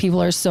 Like, people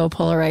are so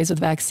polarized with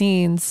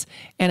vaccines,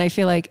 and I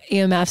feel like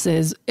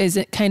EMFs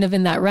is kind of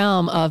in that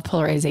realm of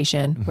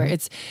polarization where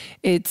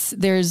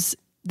there's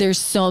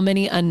so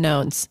many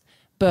unknowns,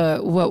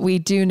 but what we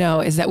do know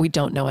is that we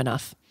don't know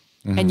enough,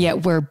 and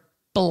yet we're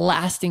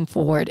blasting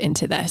forward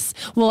into this.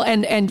 Well,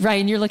 and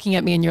Ryan, you're looking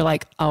at me and you're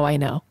like, oh, I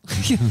know.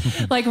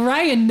 Like,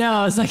 Ryan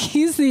knows, like,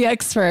 he's the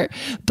expert.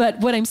 But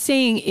what I'm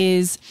saying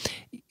is,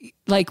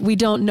 like, we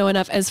don't know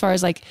enough as far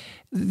as like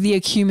the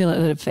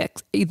accumulative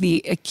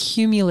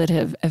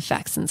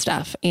effects and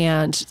stuff.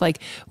 And like,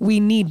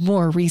 we need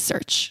more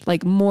research,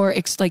 like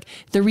like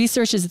the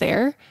research is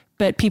there,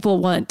 but people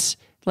want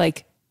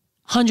like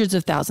hundreds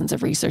of thousands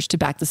of research to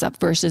back this up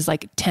versus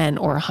like 10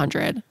 or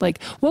 100.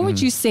 Like, what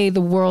would you say the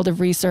world of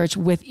research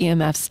with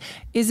EMFs?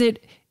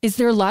 Is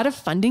there a lot of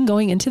funding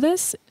going into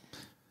this?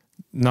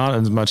 Not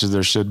as much as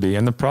there should be.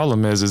 And the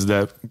problem is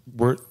that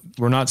we're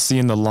not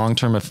seeing the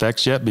long-term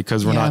effects yet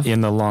because we're not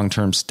in the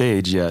long-term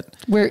stage yet.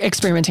 We're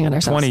experimenting on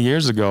ourselves. 20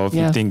 years ago, if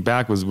you think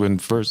back, was when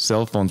first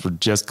cell phones were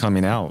just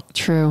coming out.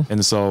 True.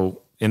 And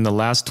so in the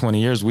last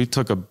 20 years, we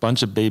took a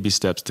bunch of baby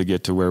steps to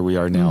get to where we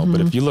are now.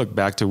 But if you look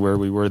back to where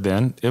we were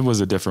then, it was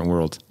a different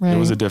world. Right. It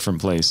was a different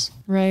place.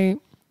 Right.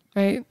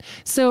 Right.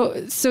 So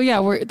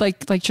yeah, we're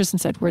like Tristan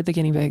said, we're the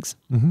guinea pigs.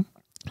 Mm-hmm.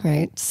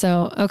 Right.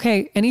 So,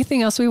 okay.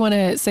 Anything else we want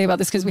to say about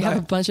this? Cause we have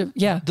a bunch of,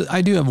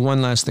 I do have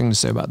one last thing to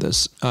say about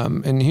this.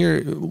 And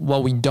here,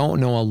 while we don't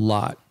know a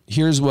lot,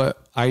 here's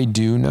what I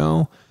do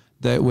know,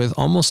 that with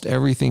almost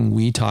everything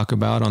we talk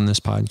about on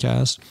this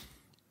podcast,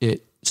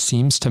 it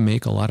seems to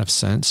make a lot of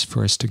sense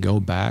for us to go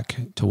back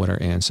to what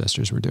our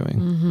ancestors were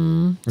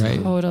doing.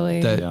 Right.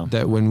 Totally.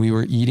 That when we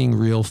were eating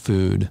real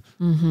food,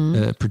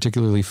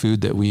 particularly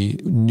food that we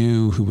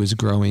knew who was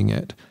growing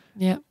it,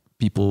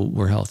 people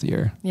were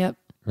healthier. Yep.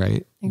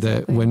 Right. Exactly.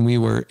 That when we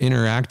were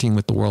interacting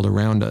with the world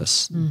around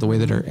us, the way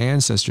that our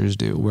ancestors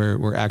do, where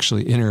we're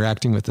actually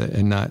interacting with it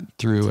and not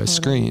through a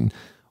screen,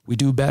 we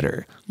do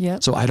better.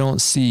 Yep. So I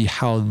don't see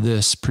how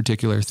this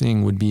particular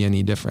thing would be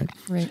any different.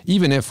 Right.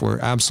 Even if we're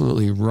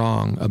absolutely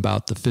wrong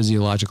about the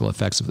physiological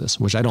effects of this,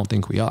 which I don't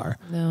think we are.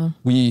 No.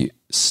 We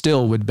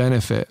still would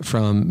benefit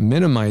from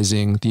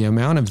minimizing the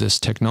amount of this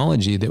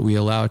technology that we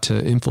allow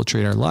to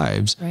infiltrate our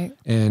lives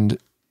and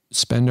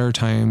spend our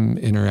time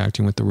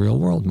interacting with the real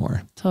world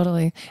more.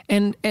 Totally.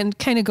 And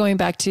kind of going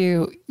back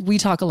to, we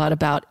talk a lot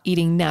about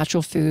eating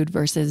natural food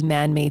versus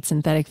man-made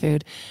synthetic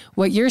food.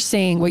 What you were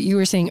saying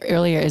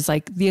earlier is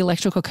like the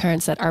electrical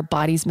currents that our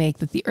bodies make,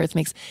 that the earth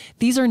makes,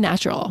 these are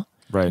natural.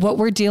 Right. What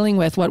we're dealing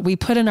with, what we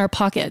put in our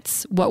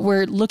pockets, what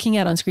we're looking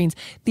at on screens,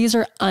 these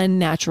are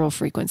unnatural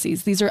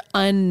frequencies. These are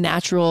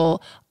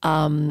unnatural,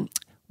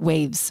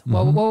 waves.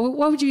 What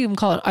would you even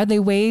call it? Are they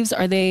waves?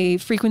 Are they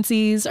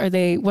frequencies?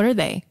 what are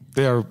they?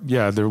 They are,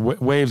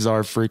 waves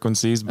are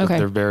frequencies, but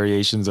they're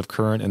variations of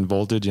current and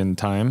voltage in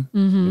time,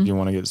 if you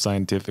want to get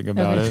scientific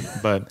about it.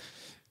 But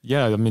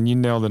Yeah. I mean, you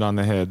nailed it on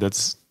the head.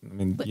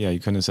 You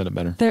couldn't have said it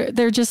better.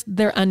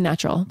 They're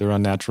unnatural. They're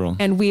unnatural.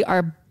 And we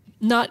are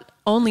not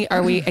only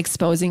are we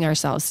exposing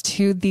ourselves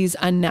to these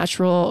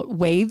unnatural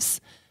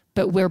waves,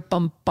 but we're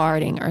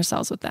bombarding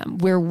ourselves with them.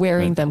 We're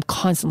wearing them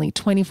constantly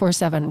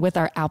 24/7 with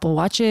our Apple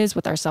Watches,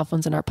 with our cell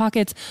phones in our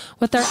pockets,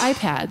 with our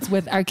iPads,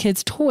 with our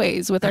kids'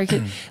 toys, with our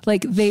kids.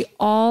 Like they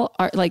all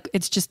are like,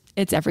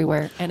 it's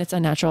everywhere and it's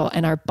unnatural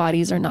and our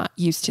bodies are not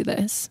used to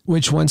this.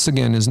 Which once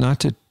again is not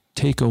to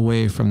take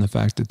away from the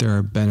fact that there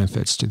are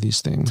benefits to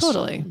these things.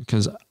 Totally.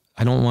 Because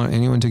I don't want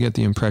anyone to get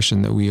the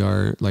impression that we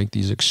are like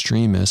these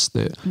extremists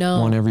that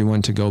want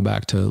everyone to go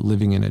back to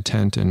living in a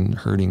tent and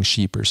herding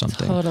sheep or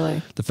something.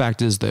 Totally. The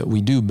fact is that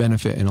we do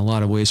benefit in a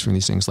lot of ways from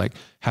these things, like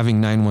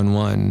having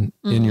 911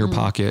 in your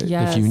pocket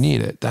if you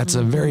need it. That's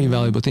a very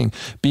valuable thing.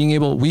 Being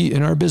able,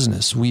 in our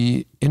business,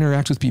 we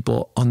interact with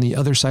people on the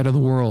other side of the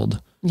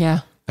world.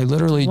 Yeah. I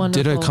literally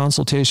did a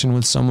consultation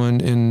with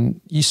someone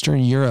in Eastern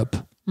Europe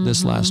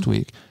this last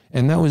week,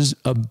 and that was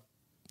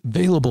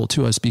available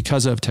to us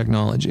because of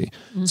technology.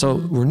 So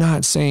we're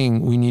not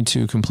saying we need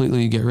to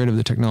completely get rid of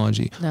the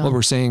technology. No. What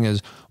we're saying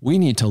is we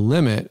need to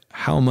limit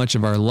how much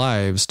of our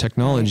lives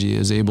technology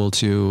is able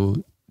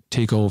to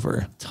take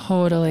over.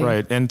 Totally.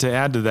 Right. And to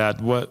add to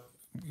that, we're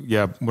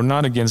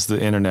not against the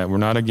internet. We're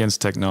not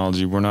against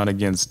technology. We're not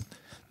against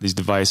these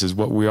devices.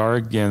 What we are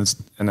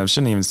against, and I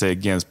shouldn't even say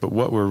against, but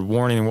what we're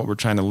warning and what we're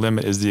trying to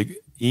limit is the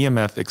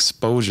EMF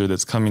exposure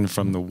that's coming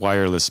from the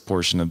wireless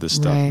portion of this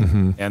stuff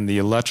and the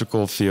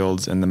electrical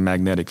fields and the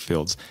magnetic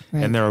fields.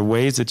 Right. And there are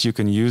ways that you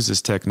can use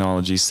this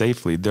technology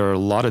safely. There are a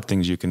lot of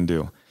things you can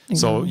do.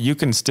 So you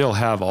can still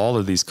have all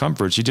of these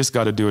comforts. You just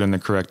got to do it in the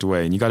correct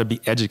way, and you got to be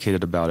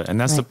educated about it. And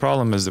that's the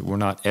problem, is that we're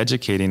not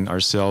educating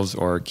ourselves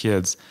or our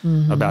kids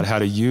about how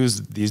to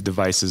use these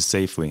devices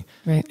safely.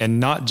 Right. And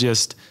not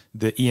just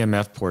the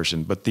EMF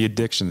portion, but the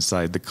addiction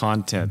side, the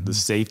content, the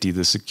safety,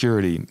 the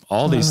security,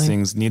 all these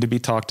things need to be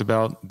talked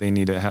about. We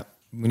need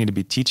to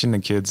be teaching the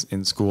kids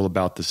in school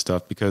about this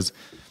stuff, because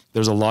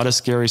there's a lot of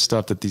scary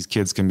stuff that these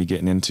kids can be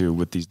getting into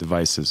with these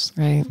devices,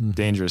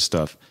 dangerous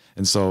stuff.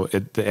 And so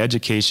the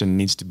education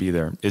needs to be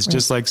there. It's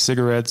just like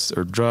cigarettes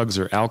or drugs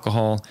or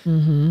alcohol.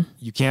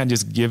 You can't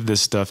just give this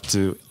stuff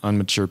to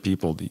immature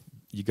people.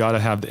 You got to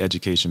have the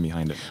education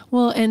behind it.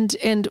 Well,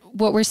 and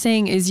what we're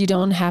saying is you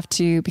don't have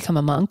to become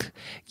a monk.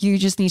 You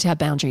just need to have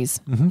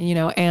boundaries,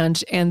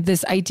 and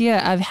this idea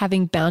of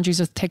having boundaries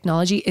with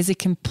technology is a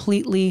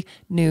completely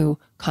new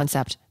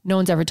concept. No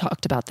one's ever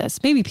talked about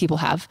this. Maybe people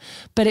have,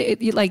 but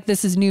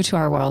this is new to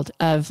our world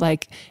of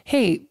like,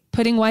 hey,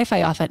 putting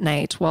Wi-Fi off at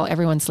night while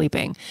everyone's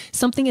sleeping.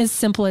 Something as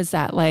simple as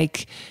that.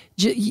 Like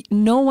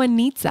no one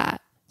needs that.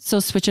 So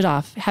switch it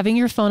off. Having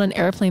your phone on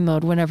airplane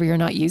mode whenever you're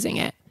not using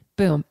it.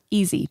 Boom,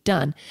 easy,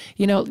 done.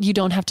 You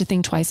don't have to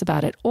think twice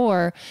about it.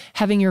 Or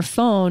having your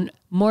phone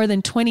more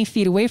than 20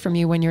 feet away from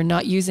you when you're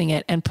not using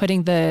it, and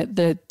putting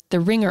the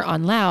ringer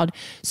on loud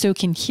so you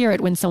can hear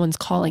it when someone's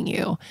calling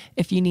you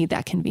if you need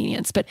that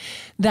convenience. But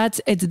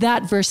it's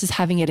that versus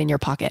having it in your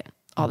pocket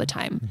all the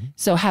time.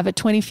 So have it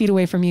 20 feet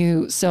away from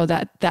you so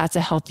that's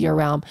a healthier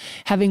realm.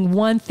 Having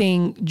one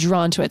thing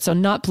drawn to it. So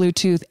not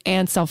Bluetooth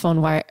and cell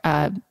phone wire,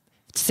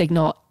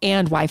 signal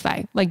and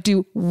Wi-Fi, like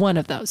do one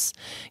of those,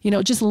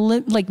 just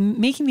like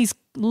making these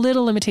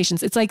little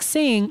limitations. It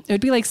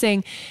would be like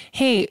saying,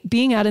 hey,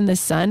 being out in the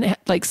sun,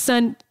 like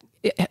sun,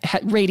 it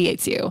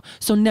radiates you.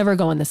 So never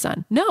go in the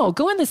sun. No,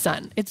 go in the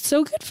sun. It's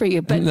so good for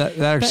you. But that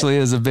actually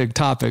is a big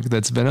topic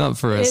that's been up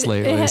for us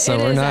lately. So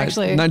we're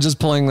not just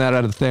pulling that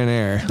out of thin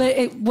air.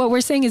 But what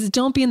we're saying is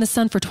don't be in the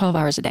sun for 12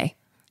 hours a day,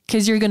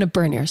 because you're going to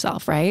burn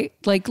yourself, right?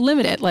 Like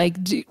limit it,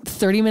 like do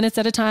 30 minutes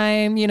at a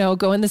time,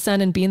 go in the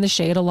sun and be in the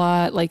shade a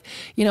lot. Like,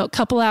 a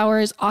couple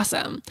hours,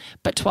 awesome.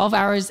 But 12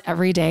 hours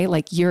every day,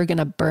 like you're going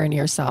to burn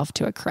yourself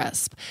to a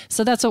crisp.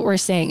 So that's what we're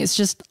saying, is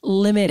just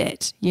limit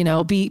it,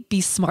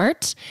 be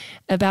smart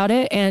about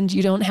it. And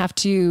you don't have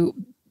to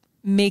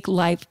make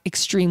life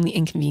extremely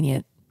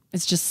inconvenient.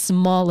 It's just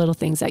small little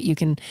things that you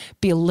can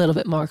be a little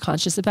bit more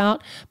conscious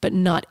about, but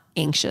not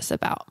anxious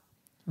about.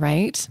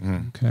 Right?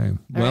 Okay.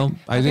 Well,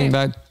 I think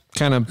that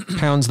kind of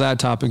pounds that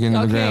topic into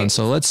the ground.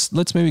 So let's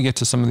maybe get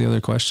to some of the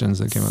other questions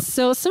that came up.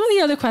 So some of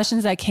the other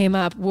questions that came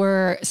up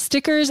were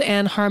stickers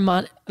and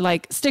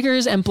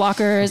stickers and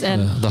blockers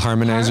and the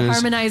harmonizers.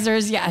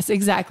 Harmonizers. Yes,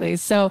 exactly.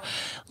 So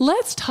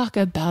let's talk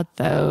about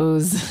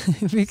those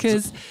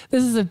because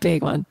this is a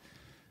big one.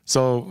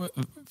 So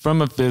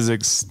from a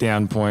physics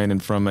standpoint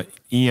and from an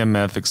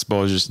EMF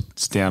exposure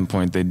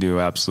standpoint, they do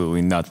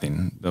absolutely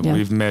nothing. Yeah.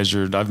 I've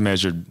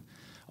measured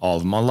all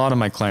of them. A lot of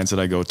my clients that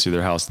I go to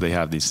their house, they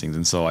have these things.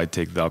 And so I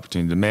take the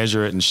opportunity to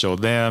measure it and show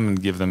them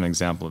and give them an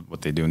example of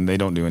what they do. And they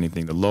don't do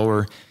anything to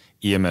lower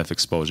EMF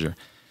exposure.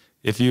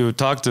 If you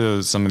talk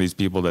to some of these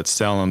people that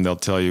sell them, they'll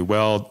tell you,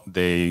 well,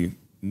 they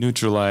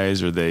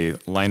neutralize or they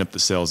line up the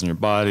cells in your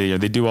body or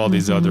they do all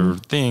these other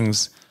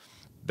things.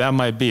 That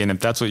might be. And if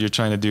that's what you're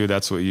trying to do,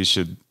 that's what you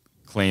should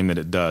claim that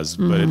it does.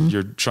 But if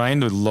you're trying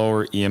to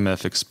lower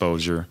EMF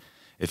exposure,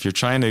 if you're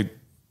trying to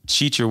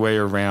cheat your way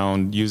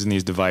around using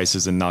these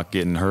devices and not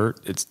getting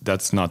hurt,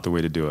 that's not the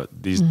way to do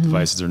it. These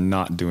devices are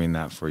not doing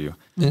that for you.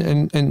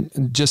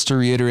 And just to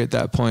reiterate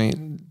that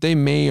point, they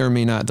may or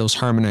may not, those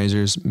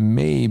harmonizers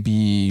may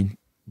be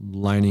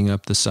lining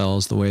up the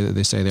cells the way that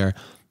they say they are,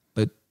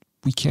 but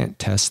we can't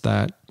test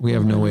that. We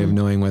have no way of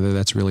knowing whether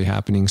that's really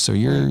happening. So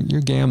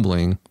you're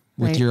gambling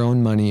with your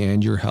own money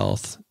and your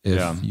health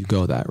if you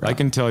go that route. I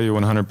can tell you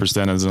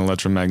 100% as an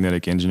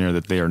electromagnetic engineer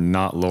that they are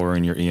not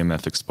lowering your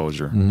EMF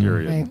exposure,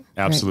 period. Right.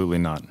 Absolutely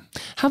not.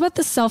 How about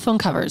the cell phone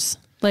covers?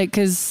 Like,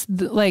 cause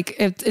like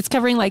it's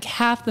covering like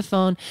half the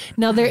phone.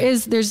 Now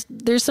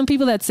there's some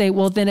people that say,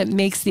 well, then it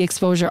makes the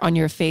exposure on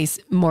your face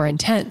more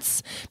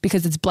intense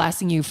because it's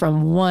blasting you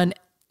from one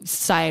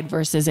side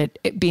versus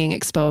it being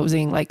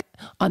exposing like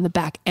on the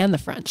back and the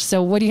front.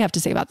 So what do you have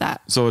to say about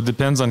that? So it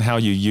depends on how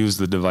you use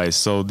the device.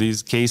 So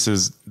these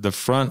cases, the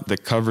front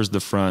that covers the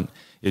front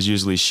is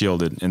usually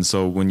shielded. And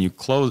so when you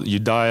close, you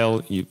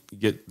dial, you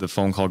get the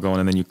phone call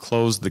going, and then you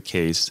close the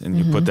case and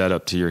you put that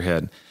up to your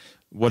head.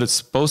 What it's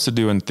supposed to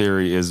do in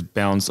theory is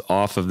bounce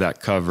off of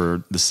that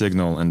cover, the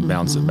signal, and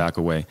bounce it back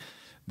away.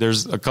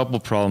 There's a couple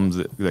problems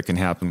that can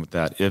happen with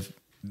that. If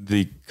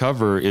the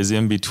cover is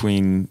in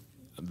between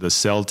the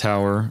cell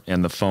tower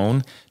and the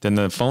phone, then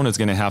the phone is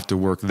going to have to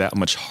work that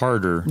much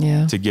harder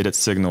to get its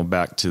signal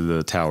back to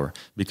the tower,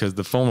 because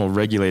the phone will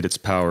regulate its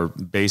power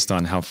based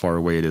on how far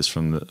away it is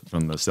from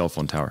the cell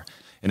phone tower.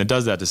 And it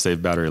does that to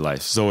save battery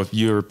life. So if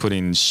you're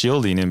putting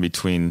shielding in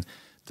between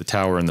the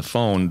tower and the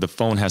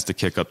phone has to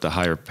kick up the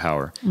higher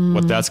power.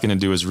 What that's going to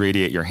do is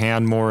radiate your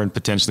hand more and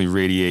potentially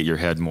radiate your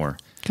head more.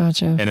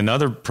 Gotcha. And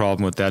another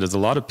problem with that is a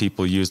lot of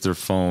people use their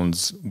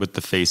phones with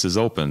the faces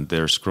open.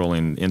 They're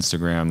scrolling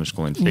Instagram, they're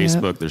scrolling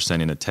Facebook, they're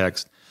sending a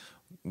text.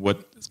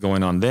 What's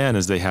going on then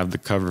is they have the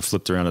cover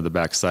flipped around to the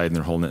back side and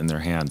they're holding it in their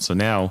hand. So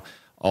now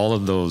all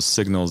of those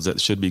signals that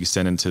should be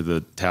sent into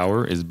the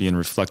tower is being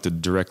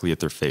reflected directly at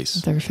their face.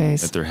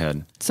 At their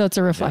head. So it's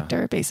a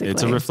reflector, basically.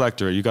 It's a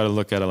reflector. You got to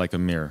look at it like a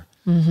mirror.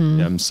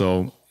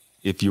 So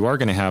if you are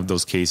going to have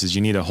those cases,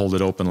 you need to hold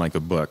it open like a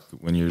book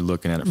when you're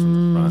looking at it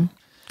from the front.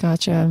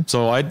 Gotcha.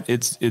 So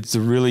it's a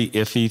really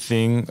iffy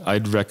thing.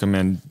 I'd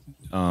recommend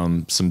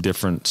some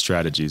different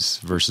strategies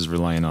versus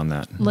relying on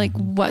that. Like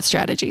what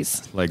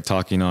strategies? Like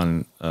talking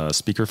on a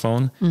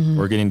speakerphone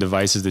or getting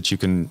devices that you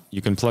can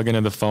plug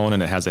into the phone,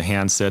 and it has a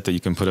handset that you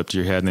can put up to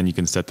your head, and then you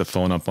can set the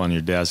phone up on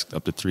your desk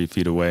up to 3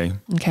 feet away.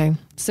 Okay.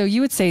 So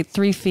you would say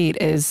 3 feet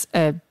is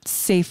a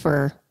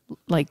safer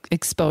like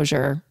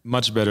exposure.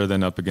 Much better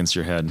than up against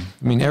your head.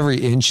 I mean, every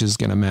inch is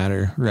going to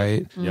matter,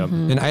 right? Yep.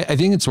 And I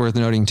think it's worth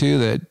noting too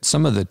that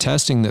some of the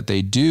testing that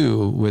they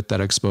do with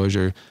that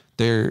exposure,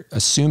 they're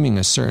assuming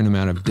a certain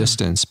amount of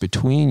distance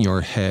between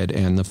your head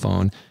and the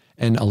phone.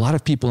 And a lot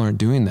of people aren't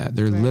doing that.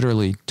 They're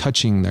literally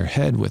touching their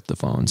head with the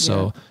phone.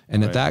 So,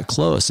 and at that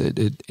close,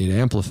 it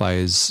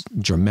amplifies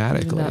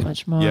dramatically. That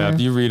much more. Yeah. If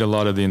you read a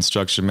lot of the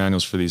instruction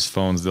manuals for these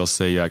phones, they'll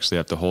say you actually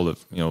have to hold it,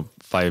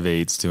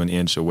 5/8 to an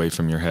inch away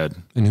from your head.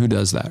 And who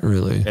does that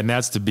really? And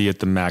that's to be at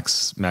the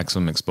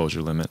maximum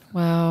exposure limit.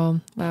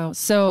 Wow.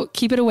 So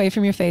keep it away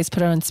from your face,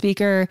 put it on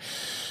speaker.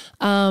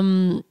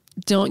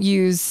 Don't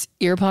use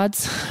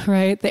earpods,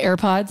 right? The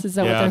AirPods, is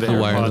that what they're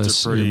called? Wireless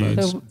AirPods are pretty,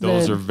 earbuds.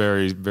 those are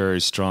very, very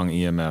strong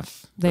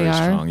EMF. They very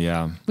are? strong,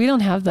 yeah. We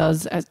don't have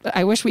those.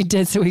 I wish we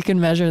did so we can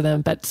measure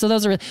them. But so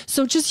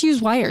just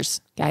use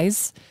wires,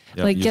 guys.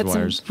 Yep, get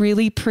wires. some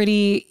really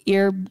pretty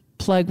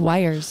earplug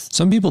wires.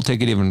 Some people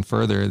take it even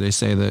further. They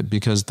say that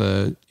because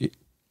the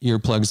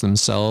earplugs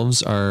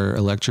themselves are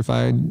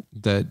electrified,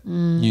 that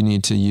you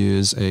need to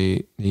use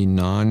a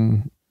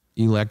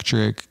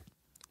non-electric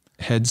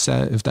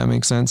headset, if that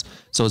makes sense.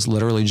 So it's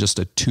literally just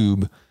a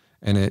tube,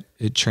 and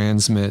it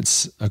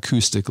transmits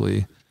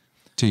acoustically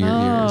to your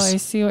ears. Oh, I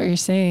see what you're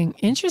saying.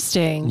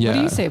 Interesting. Yeah. What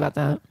do you say about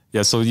that?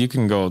 Yeah, so you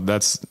can go,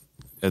 that's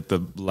at the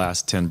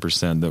last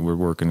 10% that we're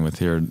working with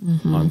here.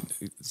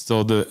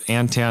 So the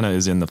antenna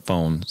is in the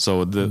phone.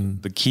 So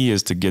the key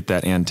is to get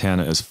that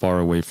antenna as far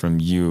away from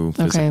you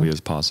physically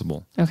as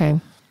possible. Okay.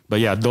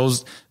 But yeah,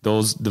 those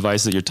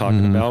devices that you're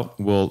talking about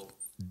will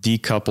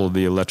decouple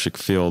the electric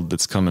field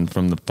that's coming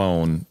from the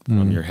phone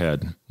from your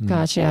head.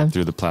 Gotcha.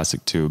 Through the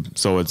plastic tube.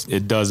 So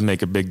it does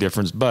make a big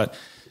difference, but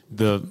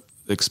the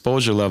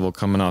exposure level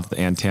coming off the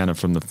antenna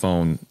from the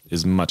phone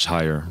is much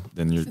higher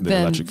than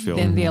the electric field.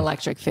 Than the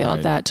electric field.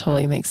 Right. That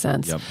totally makes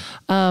sense. Yep.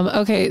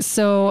 Okay.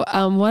 So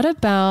what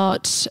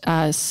about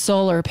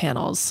solar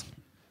panels?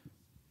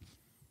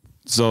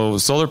 So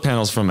solar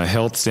panels from a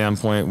health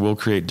standpoint will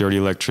create dirty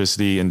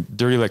electricity, and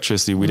dirty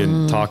electricity we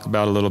didn't talk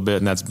about a little bit,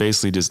 and that's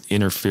basically just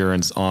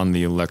interference on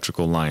the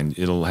electrical line.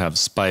 It'll have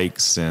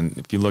spikes, and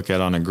if you look at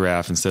it on a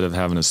graph, instead of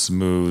having a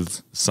smooth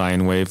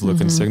sine wave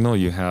looking signal,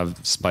 you have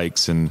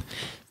spikes and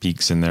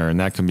peaks in there, and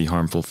that can be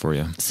harmful for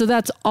you. So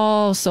that's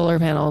all solar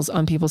panels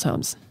on people's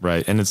homes.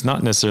 Right. And it's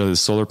not necessarily the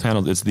solar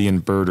panel, it's the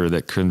inverter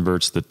that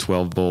converts the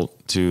 12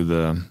 volt to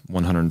the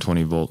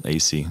 120 volt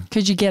AC.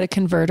 Could you get a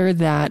converter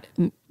that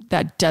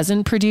that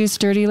doesn't produce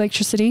dirty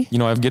electricity?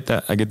 I get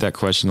that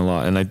question a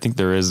lot. And I think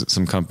there is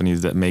some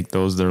companies that make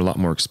those. They're a lot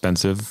more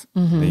expensive.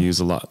 They use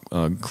a lot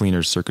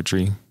cleaner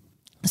circuitry.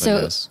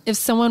 So if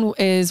someone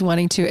is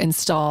wanting to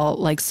install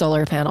like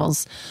solar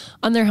panels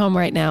on their home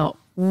right now,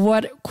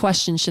 what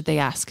questions should they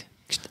ask?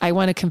 I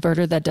want a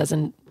converter that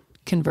doesn't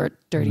convert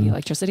dirty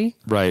electricity.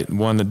 Right.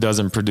 One that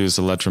doesn't produce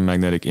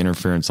electromagnetic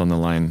interference on the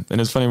line. And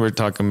it's funny, we're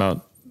talking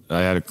about,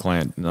 I had a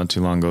client not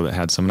too long ago that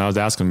had some, and I was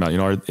asking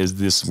about, is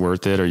this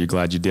worth it? Are you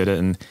glad you did it?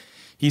 And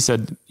he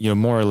said,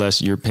 more or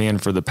less you're paying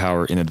for the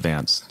power in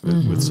advance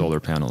with solar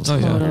panels. Oh,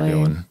 yeah.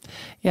 Totally.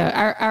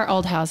 Yeah. Our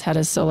old house had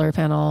a solar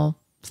panel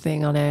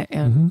thing on it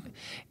and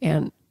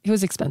it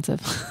was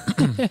expensive.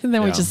 And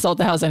then we just sold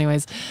the house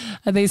anyways.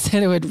 They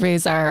said it would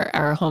raise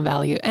our home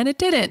value and it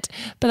didn't,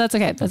 but that's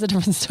okay. That's a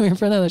different story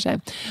for another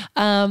time.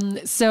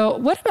 So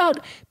what about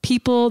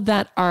people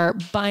that are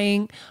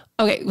buying,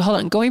 okay, hold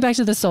on. Going back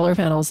to the solar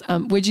panels,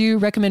 would you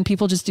recommend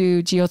people just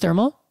do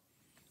geothermal?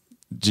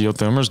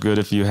 Geothermal is good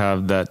if you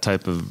have that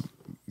type of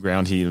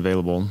ground heat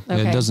available.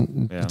 Okay.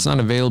 It's not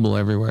available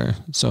everywhere.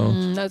 So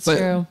that's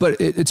true. But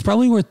it's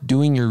probably worth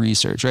doing your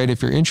research, right?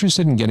 If you're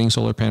interested in getting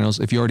solar panels,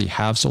 if you already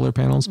have solar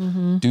panels,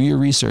 do your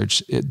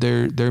research.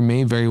 There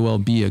may very well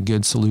be a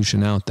good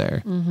solution out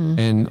there.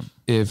 And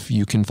if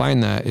you can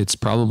find that, it's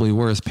probably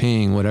worth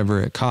paying whatever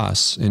it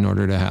costs in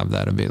order to have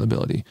that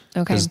availability.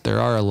 Okay. Because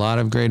there are a lot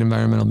of great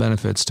environmental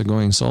benefits to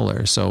going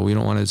solar. So we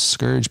don't want to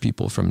discourage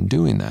people from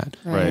doing that.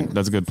 Right.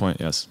 That's a good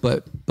point. Yes.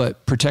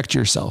 But protect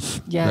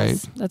yourself. Yes.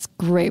 Right? That's a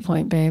great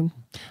point, babe.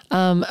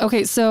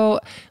 Okay. So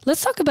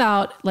let's talk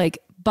about like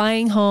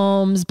buying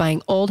homes,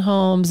 buying old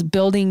homes,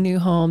 building new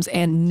homes,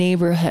 and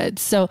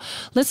neighborhoods. So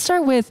let's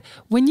start with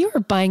when you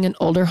are buying an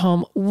older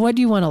home, what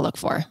do you want to look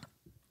for?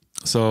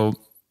 So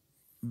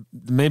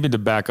maybe to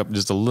back up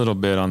just a little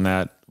bit on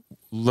that,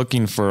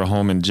 looking for a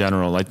home in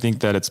general, I think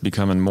that it's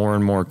becoming more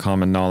and more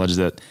common knowledge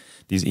that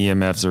these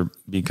EMFs are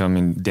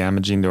becoming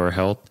damaging to our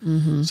health.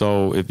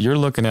 So if you're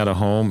looking at a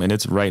home and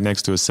it's right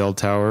next to a cell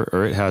tower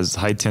or it has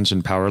high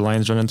tension power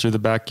lines running through the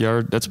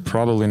backyard, that's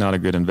probably not a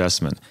good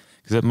investment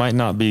because it might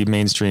not be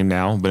mainstream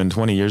now, but in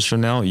 20 years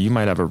from now, you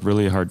might have a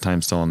really hard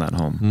time selling that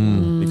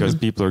home because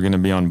people are going to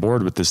be on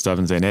board with this stuff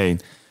and saying, hey,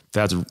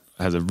 that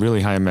has a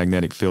really high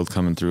magnetic field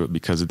coming through it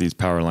because of these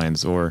power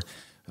lines, or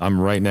I'm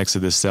right next to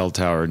this cell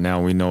tower.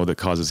 Now we know that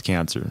causes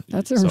cancer.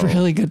 That's a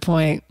really good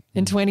point.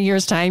 In 20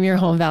 years time, your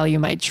home value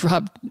might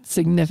drop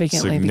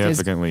significantly.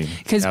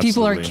 Because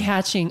people are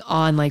catching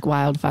on like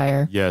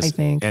wildfire. Yes. I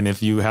think. And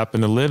if you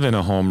happen to live in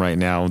a home right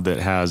now that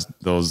has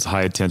those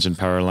high tension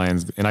power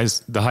lines, and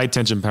the high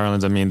tension power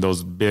lines, I mean,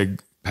 those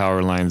big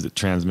power lines that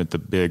transmit the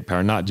big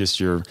power, not just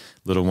your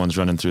little ones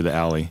running through the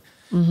alley.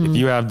 If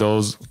you have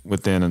those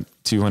within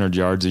 200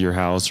 yards of your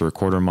house or a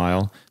quarter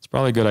mile, it's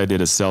probably a good idea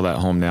to sell that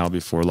home now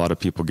before a lot of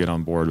people get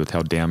on board with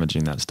how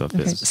damaging that stuff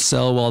is.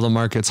 Sell while the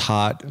market's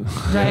hot.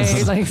 Right.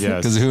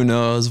 Because who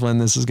knows when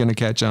this is going to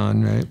catch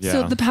on, right? Yeah.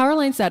 So the power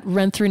lines that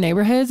run through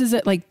neighborhoods, is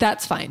it like,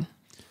 that's fine,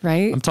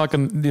 right? I'm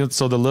talking,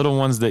 so the little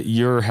ones that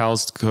your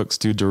house hooks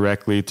to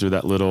directly through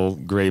that little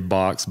gray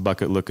box,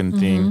 bucket looking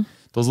thing,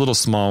 those little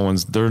small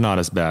ones, they're not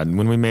as bad. And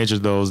when we measure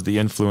those, the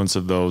influence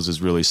of those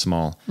is really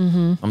small.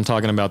 I'm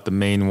talking about the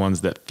main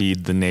ones that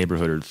feed the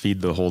neighborhood or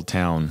feed the whole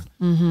town.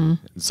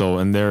 So,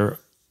 and they're,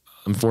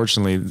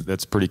 unfortunately,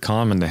 that's pretty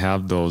common to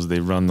have those.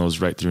 They run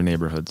those right through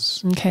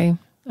neighborhoods. Okay.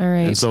 All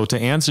right. And so to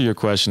answer your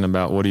question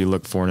about what do you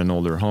look for in an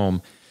older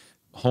home,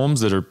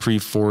 homes that are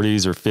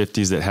pre-40s or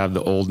 50s that have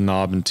the old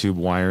knob and tube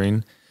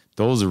wiring,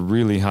 those are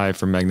really high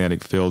for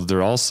magnetic fields.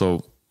 They're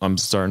also, I'm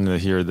starting to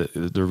hear that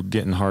they're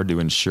getting hard to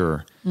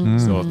insure.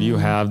 So if you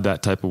have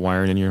that type of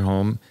wiring in your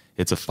home,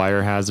 it's a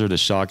fire hazard, a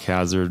shock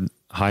hazard,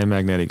 high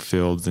magnetic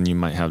fields, then you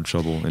might have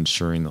trouble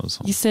insuring those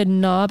homes. You said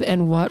knob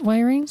and what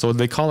wiring? So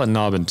they call it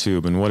knob and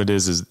tube. And what it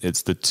is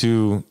it's the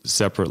two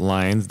separate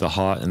lines, the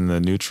hot and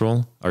the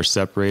neutral are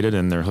separated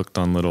and they're hooked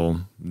on little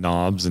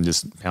knobs and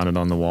just pounded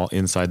on the wall,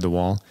 inside the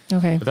wall.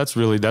 Okay. But that's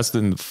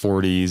in the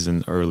 40s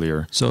and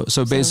earlier. So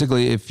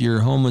basically if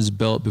your home was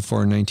built before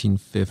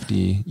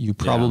 1950, you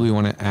probably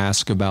want to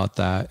ask about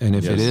that. And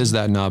if it is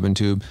that knob and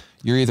tube,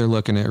 you're either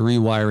looking at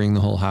rewiring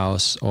the whole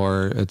house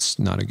or it's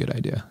not a good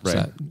idea.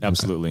 Right.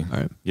 Absolutely. Okay. All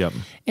right. Yep.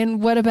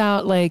 And what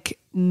about like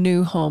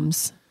new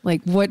homes?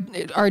 Like what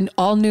are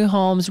all new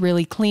homes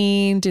really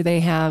clean? Do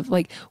they have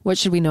like, what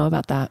should we know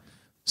about that?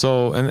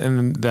 So,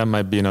 and that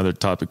might be another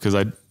topic because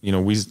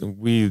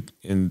we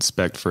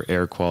inspect for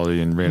air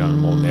quality and radon and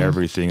mold and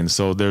everything. And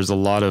so there's a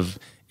lot of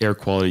air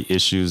quality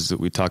issues that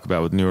we talk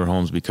about with newer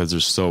homes because they're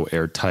so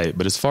airtight.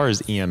 But as far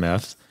as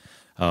EMFs,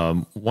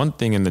 one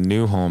thing in the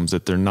new homes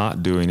that they're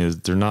not doing is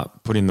they're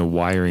not putting the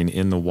wiring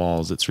in the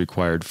walls that's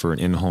required for an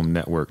in-home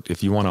network.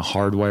 If you want to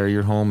hardwire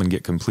your home and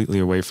get completely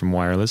away from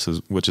wireless,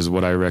 which is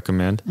what I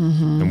recommend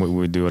and what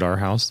we do at our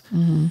house,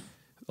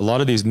 a lot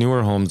of these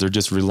newer homes, they're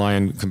just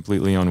relying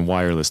completely on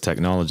wireless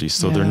technology.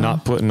 So they're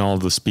not putting all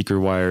the speaker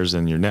wires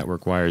and your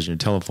network wires and your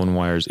telephone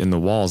wires in the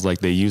walls like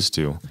they used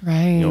to.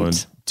 Right. In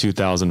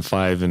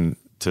 2005 and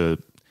to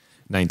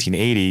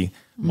 1980,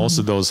 most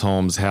of those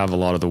homes have a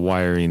lot of the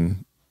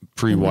wiring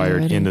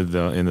pre-wired into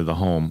the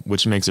home,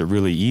 which makes it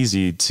really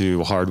easy to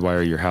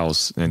hardwire your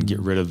house and get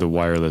rid of the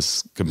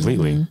wireless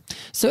completely. Mm-hmm.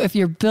 So if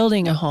you're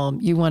building a home,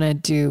 you want to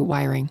do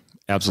wiring.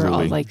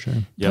 Absolutely.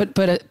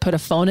 Put a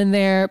phone in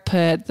there,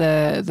 put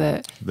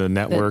the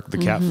network, the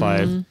Cat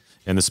 5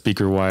 and the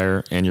speaker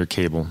wire and your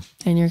cable.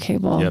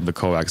 Yeah, the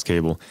coax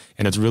cable.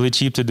 And it's really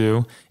cheap to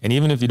do. And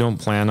even if you don't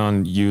plan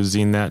on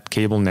using that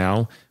cable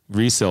now,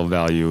 resale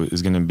value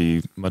is going to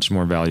be much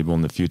more valuable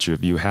in the future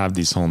if you have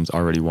these homes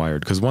already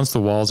wired. Because once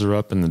the walls are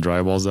up and the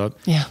drywall's up,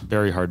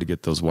 very hard to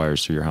get those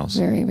wires through your house.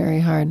 Very,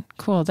 very hard.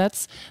 Cool.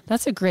 That's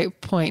a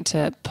great point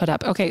to put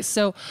up. Okay,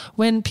 so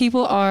when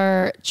people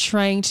are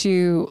trying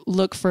to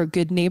look for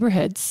good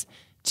neighborhoods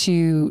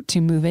to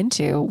move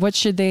into, what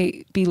should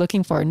they be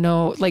looking for?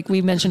 No, like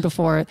we mentioned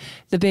before,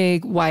 the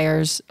big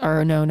wires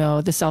are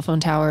no, the cell phone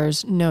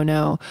towers,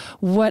 no.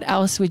 What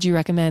else would you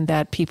recommend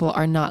that people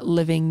are not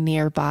living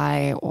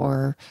nearby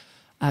or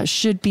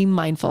should be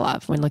mindful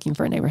of when looking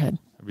for a neighborhood?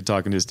 Are we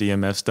talking just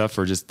EMF stuff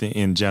or just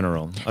in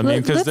general? I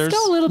mean, because let's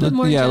go a little bit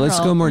more general.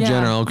 Let's go more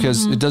general,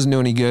 because it doesn't do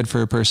any good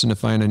for a person to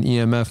find an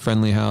EMF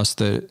friendly house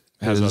that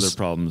has other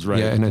problems, right?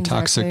 Yeah, in a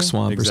toxic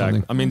swamp or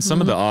something. I mean,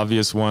 some of the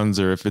obvious ones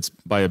are if it's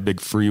by a big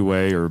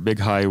freeway or a big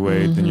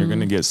highway, then you're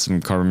going to get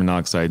some carbon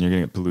monoxide and you're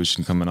going to get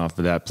pollution coming off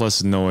of that,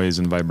 plus noise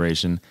and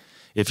vibration.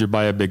 If you're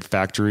by a big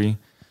factory,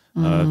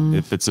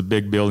 if it's a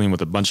big building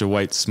with a bunch of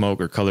white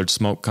smoke or colored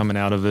smoke coming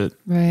out of it,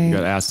 you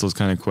got to ask those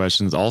kind of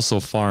questions.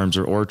 Also farms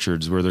or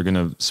orchards where they're going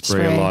to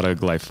spray a lot of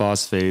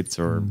glyphosates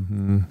or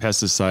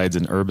pesticides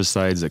and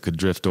herbicides that could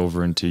drift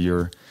over into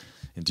your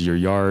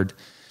yard.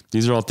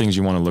 These are all things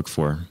you want to look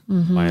for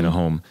buying a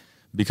home,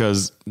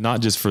 because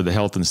not just for the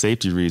health and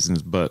safety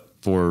reasons, but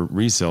for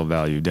resale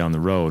value down the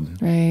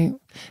road. Right.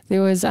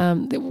 There was,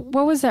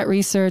 what was that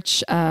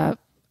research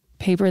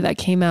paper that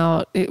came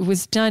out? It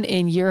was done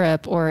in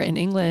Europe or in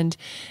England,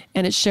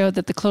 and it showed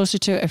that the closer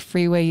to a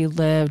freeway you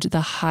lived, the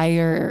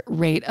higher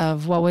rate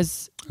of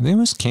I think it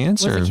was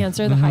cancer. Was it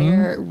cancer? The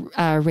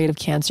higher rate of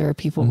cancer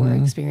people were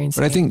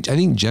experiencing. But I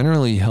think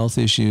generally health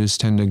issues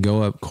tend to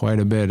go up quite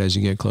a bit as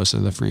you get closer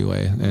to the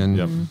freeway.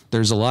 And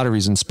there's a lot of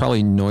reasons.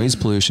 Probably noise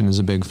pollution is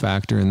a big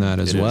factor in that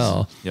as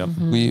well. Yep.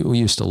 We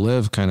used to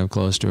live kind of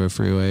close to a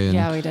freeway.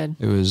 And we did.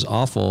 It was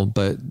awful,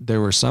 but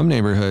there were some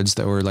neighborhoods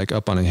that were like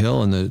up on a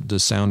hill and the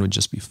sound would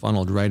just be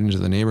funneled right into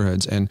the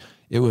neighborhoods. And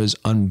it was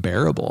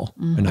unbearable.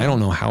 And I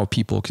don't know how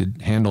people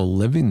could handle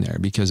living there,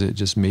 because it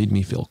just made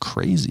me feel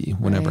crazy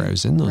whenever I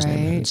was in those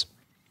neighborhoods.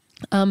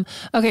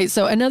 Okay.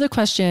 So another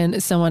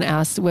question someone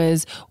asked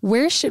was,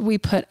 where should we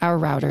put our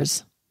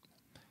routers?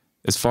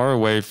 As far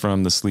away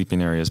from the sleeping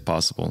area as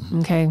possible.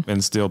 Okay.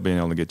 And still being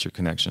able to get your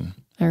connection.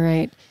 All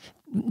right.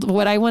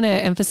 What I want to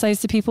emphasize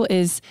to people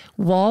is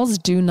walls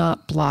do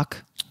not block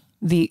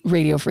the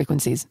radio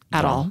frequencies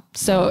at all.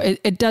 So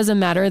it doesn't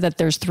matter that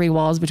there's 3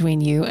 walls between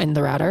you and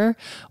the router,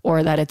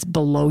 or that it's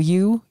below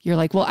you. You're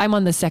like, well, I'm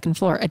on the 2nd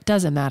floor. It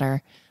doesn't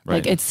matter. Right.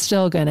 Like it's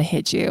still going to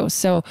hit you.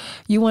 So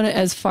you want it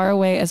as far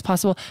away as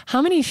possible.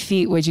 How many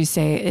feet would you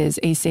say is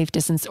a safe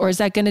distance, or is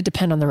that going to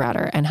depend on the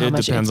router and how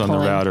much it depends on the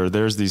router?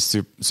 There's these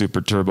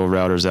super turbo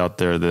routers out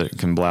there that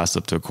can blast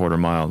up to 1/4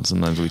 mile.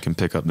 Sometimes we can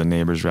pick up the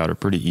neighbor's router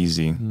pretty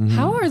easy.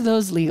 How are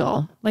those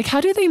legal? Like,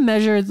 how do they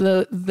measure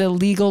the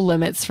legal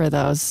limits for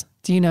those?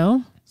 Do you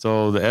know?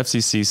 So the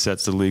FCC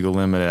sets the legal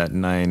limit at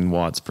 9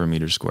 watts per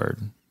meter squared.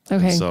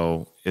 Okay. And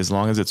so as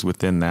long as it's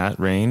within that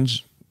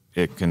range,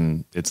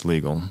 it's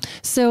legal.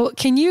 So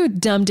can you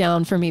dumb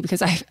down for me?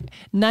 Because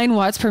 9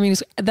 watts per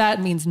meter,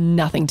 that means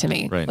nothing to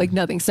me. Right. Like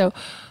nothing. So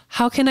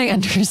how can I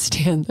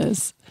understand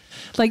this?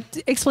 Like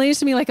explain it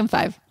to me like I'm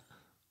 5.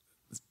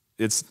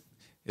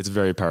 It's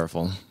very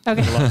powerful.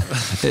 Okay.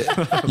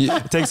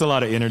 It takes a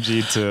lot of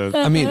energy to...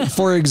 I mean,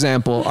 for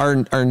example,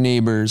 our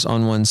neighbors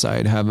on one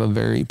side have a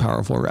very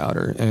powerful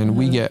router, and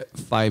we get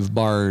 5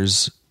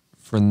 bars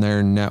from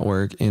their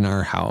network in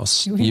our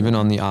house, even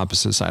on the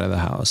opposite side of the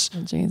house.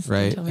 Oh, geez,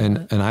 right.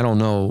 And I don't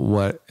know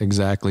what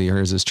exactly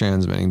hers is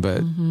transmitting,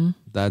 but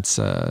that's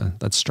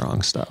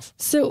strong stuff.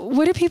 So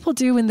what do people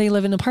do when they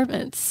live in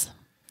apartments?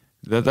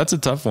 That's a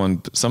tough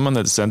one. Someone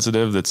that's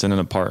sensitive, that's in an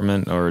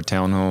apartment or a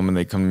townhome, and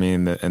they come to me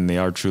and they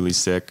are truly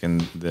sick,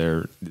 and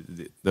the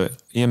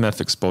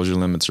EMF exposure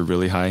limits are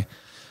really high.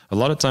 A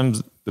lot of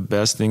times the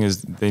best thing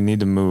is they need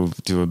to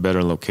move to a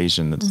better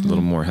location that's a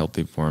little more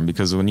healthy for them,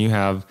 because when you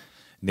have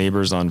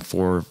neighbors on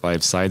 4 or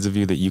 5 sides of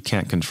you that you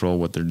can't control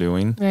what they're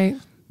doing, right?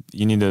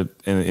 You need to,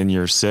 and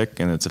you're sick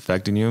and it's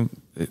affecting you,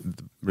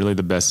 really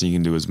the best thing you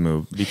can do is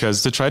move,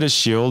 because to try to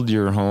shield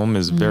your home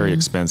is very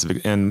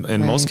expensive. And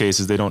in most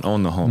cases, they don't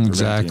own the home.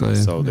 Exactly.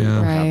 So they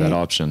don't have that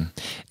option.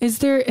 Is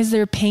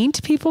there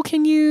paint people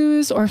can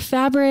use, or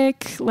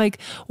fabric?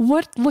 Like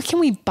what can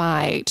we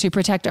buy to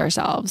protect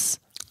ourselves?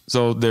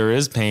 So there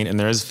is paint and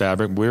there is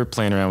fabric. We were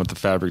playing around with the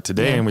fabric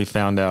today and we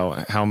found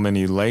out how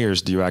many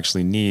layers do you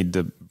actually need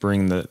to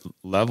bring the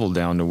level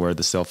down to where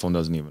the cell phone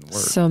doesn't even work.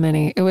 So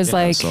many. It was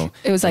like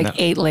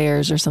 8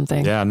 layers or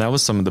something. Yeah, and that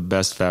was some of the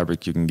best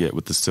fabric you can get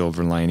with the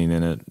silver lining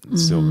in it,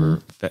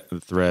 silver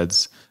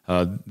threads.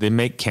 They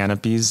make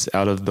canopies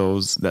out of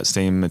that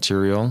same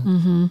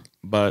material,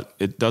 but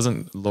it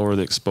doesn't lower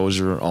the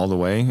exposure all the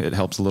way. It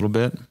helps a little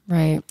bit.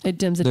 Right. It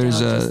dims it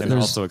down. And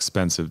also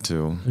expensive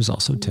too. There's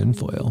also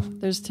tinfoil.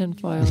 There's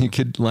tinfoil. You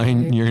could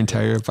line your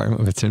entire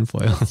apartment with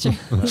tinfoil.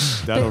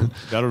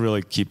 That'll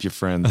really keep you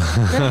friends.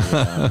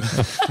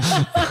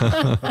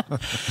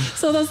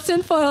 So those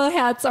tinfoil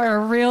hats are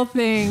a real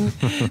thing.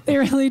 They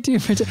really do.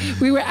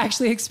 We were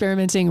actually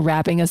experimenting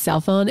wrapping a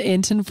cell phone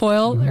in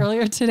tinfoil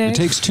earlier today. It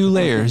takes 2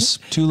 layers.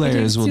 2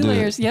 layers will do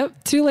it.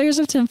 Yep. 2 layers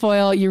of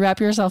tinfoil. You wrap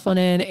your cell phone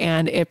in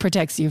and it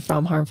protects you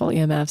from harmful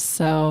EMFs.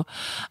 So,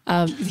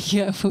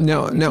 yeah.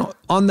 No.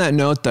 On that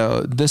note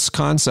though, this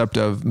concept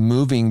of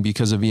moving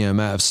because of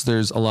EMFs,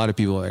 there's a lot of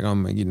people like, oh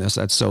my goodness,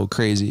 that's so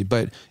crazy.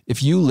 But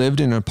if you lived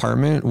in an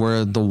apartment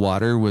where the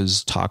water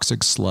was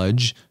toxic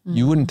sludge,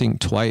 you wouldn't think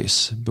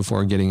twice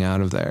before getting out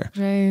of there.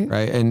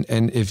 Right.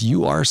 And if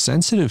you are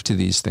sensitive to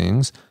these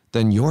things,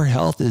 then your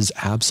health is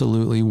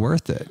absolutely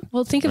worth it.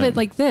 Well, think of it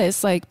like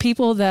this, like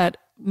people that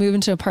move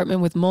into an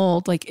apartment with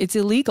mold, like it's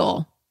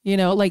illegal,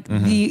 like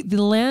the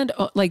land,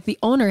 like the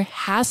owner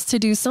has to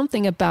do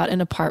something about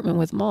an apartment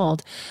with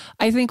mold.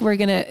 I think we're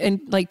going to, in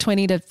like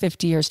 20 to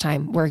 50 years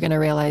time, we're going to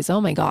realize,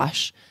 oh my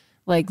gosh,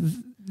 like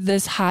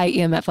this high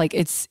EMF, like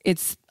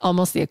it's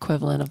almost the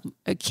equivalent of,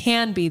 it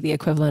can be the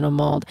equivalent of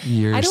mold.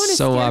 You're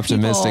so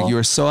optimistic. People. You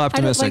are so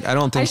optimistic. I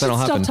don't think that'll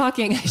happen. Stop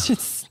talking.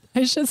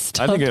 I should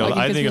stop.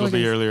 I think it'll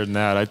be earlier than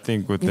that. I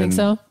think within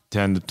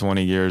 10 to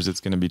 20 years, it's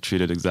going to be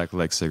treated exactly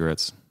like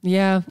cigarettes.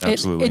 Yeah,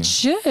 absolutely. It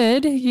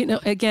should.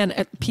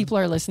 Again, people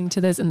are listening to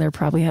this and they're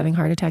probably having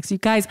heart attacks. You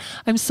guys,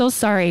 I'm so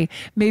sorry.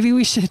 Maybe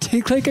we should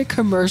take like a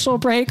commercial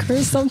break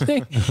or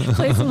something.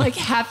 Play some like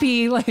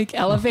happy like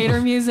elevator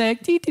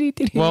music.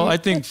 Well, I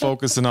think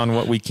focusing on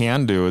what we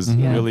can do is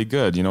really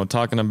good.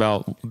 Talking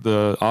about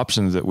the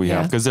options that we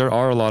have, because there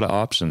are a lot of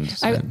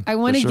options. I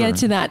want to get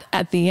to that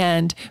at the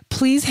end.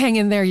 Please hang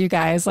in there, you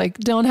guys. Like,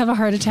 don't have a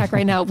heart attack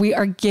right now. We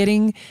are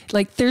getting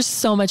like, there's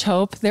so much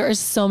hope. There are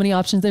so many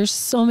options. There's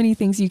so many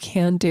things you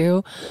can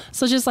do.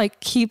 So just like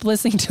keep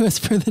listening to us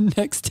for the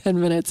next 10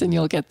 minutes and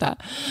you'll get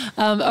that.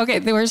 Okay.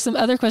 There were some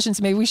other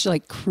questions. Maybe we should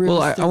like cruise.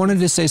 Well, I wanted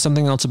to say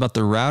something else about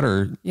the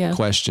router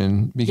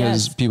question,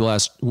 because people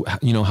ask,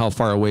 how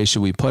far away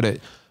should we put it?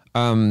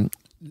 A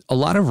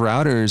lot of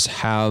routers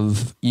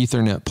have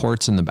Ethernet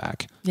ports in the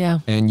back. Yeah.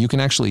 And you can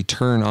actually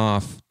turn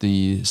off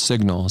the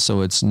signal.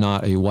 So it's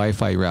not a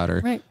Wi-Fi router.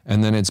 Right.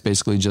 And then it's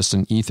basically just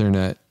an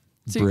Ethernet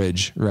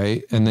bridge,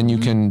 right? And then you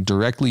can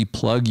directly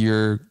plug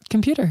your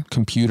computer,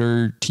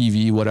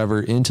 TV,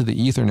 whatever, into the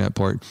Ethernet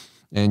port,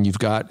 and you've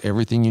got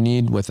everything you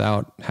need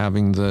without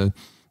having the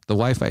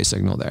Wi-Fi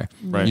signal there.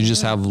 Right. You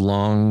just have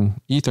long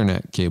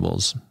Ethernet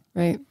cables.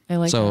 Right. I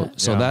like that.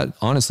 So that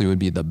honestly would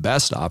be the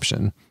best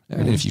option.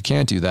 And if you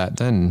can't do that,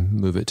 then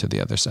move it to the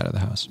other side of the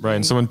house. Right.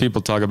 And so when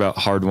people talk about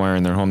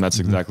hardwiring their home, that's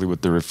exactly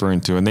what they're referring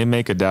to. And they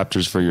make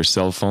adapters for your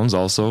cell phones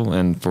also,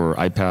 and for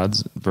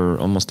iPads, for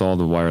almost all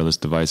the wireless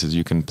devices.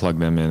 You can plug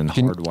them in and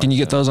hardwire. Can you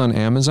get those on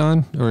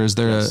Amazon, or is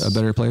there a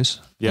better place?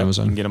 Yeah,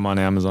 Amazon. You can get them on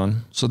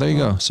Amazon. So there you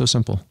go. So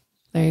simple.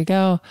 There you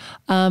go.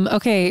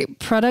 Okay.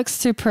 Products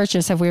to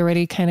purchase. Have we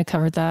already kind of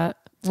covered that?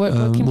 What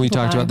can we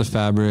talked about the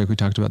fabric. We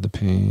talked about the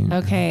paint.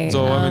 Okay.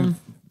 So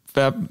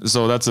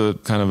so that's a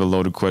kind of a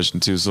loaded question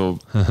too. So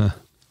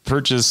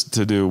purchase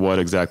to do what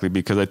exactly?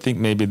 Because I think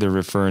maybe they're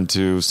referring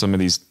to some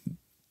of these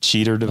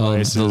cheater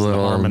devices, the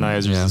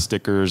harmonizers, the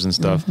stickers and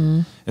stuff.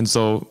 And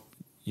so,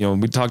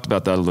 we talked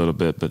about that a little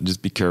bit, but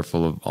just be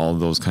careful of all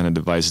of those kind of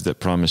devices that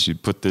promise you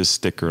put this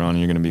sticker on and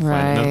you're going to be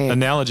fine. The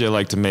analogy I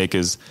like to make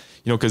is,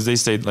 because they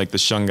say like the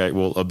shungite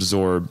will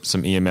absorb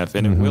some EMF,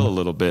 and it will a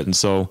little bit. And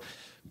so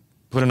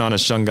putting on a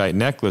shungite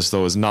necklace,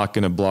 though, is not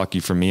going to block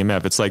you from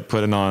EMF. It's like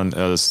putting on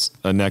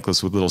a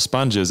necklace with little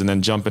sponges and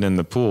then jumping in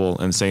the pool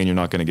and saying you're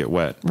not going to get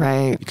wet.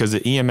 Right. Because the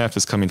EMF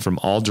is coming from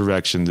all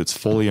directions. It's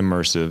fully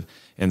immersive.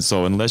 And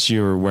so unless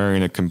you're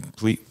wearing a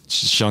complete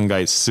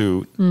shungite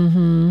suit,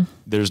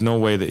 there's no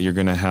way that you're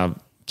going to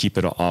keep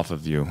it off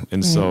of you.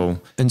 And so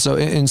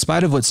in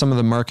spite of what some of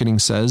the marketing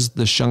says,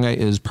 the shungite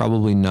is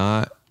probably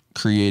not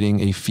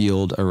creating a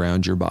field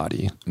around your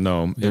body.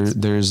 No,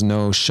 there's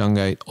no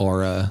shungite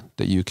aura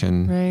that you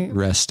can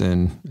rest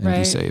in and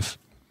be safe.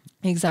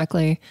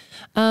 Exactly.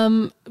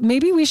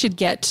 Maybe we should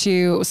get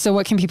to, so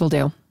what can people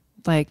do?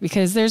 Like,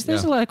 because there's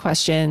a lot of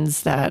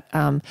questions that,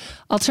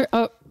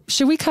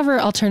 should we cover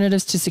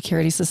alternatives to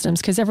security systems?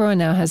 Because everyone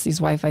now has these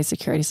Wi-Fi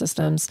security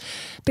systems.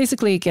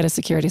 Basically get a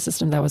security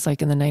system that was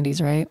like in the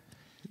 90s, right?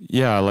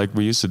 Yeah, like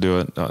we used to do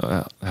it,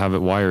 have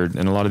it wired.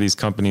 And a lot of these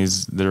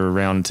companies that are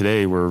around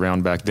today were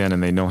around back then,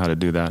 and they know how to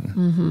do that.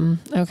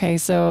 Okay,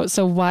 so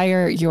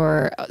wire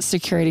your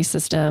security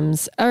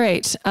systems. All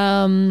right.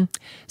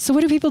 So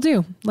what do people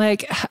do?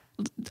 Like,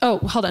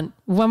 hold on.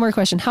 One more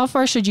question. How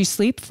far should you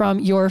sleep from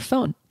your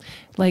phone?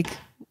 Like,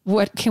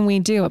 what can we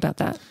do about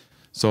that?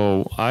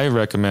 So I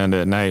recommend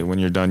at night when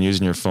you're done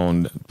using your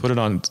phone, put it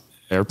on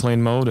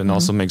airplane mode and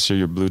also make sure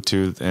your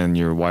Bluetooth and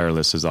your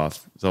wireless is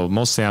off. So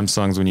most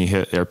Samsungs, when you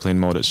hit airplane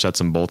mode, it shuts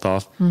them both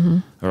off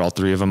or all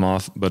three of them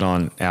off. But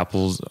on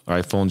Apple's or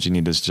iPhones, you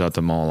need to shut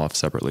them all off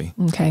separately.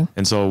 Okay.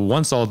 And so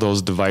once all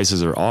those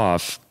devices are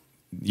off,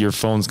 your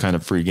phone's kind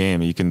of free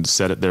game. You can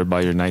set it there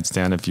by your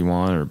nightstand if you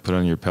want, or put it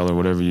on your pillow,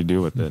 whatever you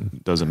do with it.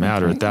 It doesn't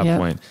matter at that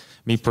point.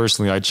 Me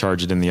personally, I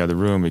charge it in the other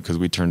room because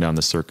we turn off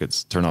the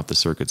circuits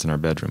in our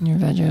bedroom. Your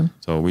bedroom.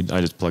 So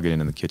I just plug it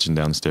in the kitchen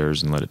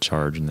downstairs and let it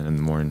charge. And then in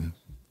the morning,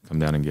 come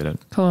down and get it.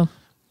 Cool.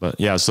 But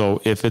yeah,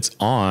 so if it's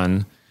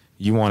on,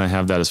 you want to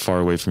have that as far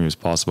away from you as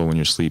possible when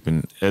you're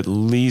sleeping, at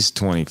least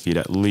 20 feet,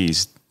 at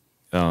least.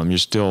 You're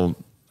still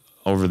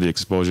over the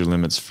exposure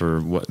limits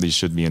for what these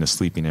should be in a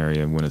sleeping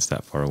area when it's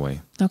that far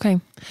away. Okay.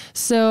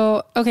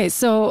 So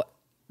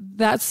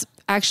that's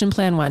action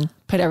plan 1,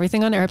 put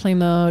everything on airplane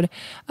mode.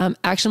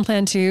 Action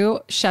plan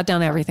 2, shut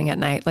down everything at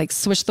night, like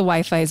switch the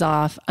Wi-Fi's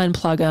off,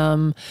 unplug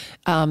them.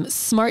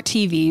 Smart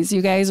TVs,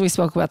 you guys, we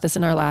spoke about this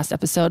in our last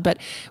episode, but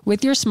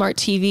with your smart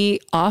TV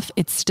off,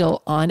 it's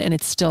still on and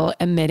it's still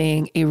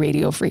emitting a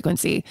radio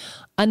frequency.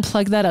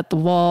 Unplug that at the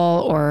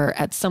wall or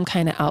at some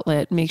kind of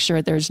outlet. Make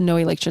sure there's no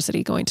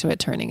electricity going to it,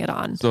 turning it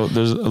on. So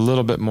there's a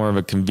little bit more of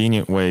a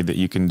convenient way that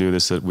you can do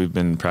this that we've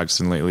been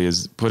practicing lately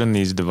is putting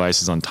these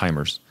devices on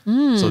timers.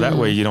 So that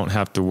way you don't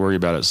have to worry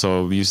about it.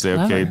 So you say,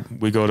 okay,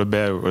 we go to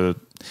bed with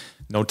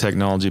no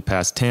technology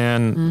past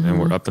 10 and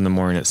we're up in the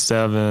morning at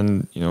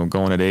 7,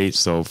 going at 8.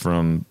 So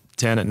from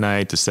 10 at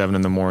night to 7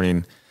 in the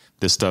morning,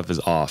 this stuff is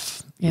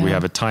off. Yeah. We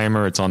have a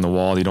timer. It's on the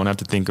wall. You don't have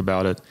to think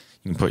about it.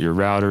 You can put your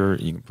router,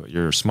 you can put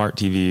your smart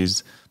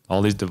TVs,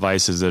 all these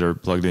devices that are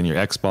plugged in, your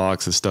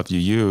Xbox, the stuff you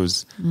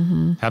use,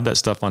 have that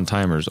stuff on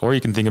timers. Or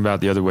you can think about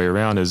it the other way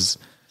around is,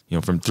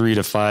 from 3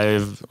 to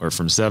 5 or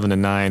from 7 to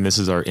 9, this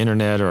is our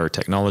internet or our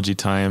technology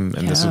time.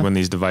 And this is when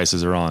these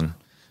devices are on.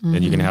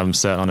 And you can have them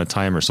set on a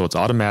timer. So it's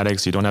automatic,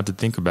 so you don't have to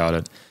think about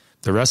it.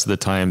 The rest of the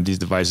time, these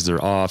devices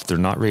are off. They're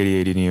not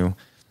radiating you.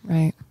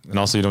 Right. And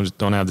also you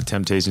don't have the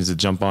temptations to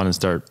jump on and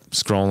start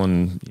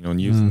scrolling,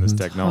 and using this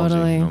technology.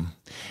 Totally.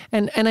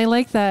 And I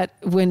like that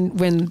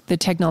when the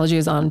technology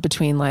is on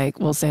between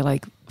we'll say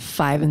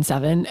 5 and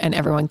 7 and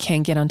everyone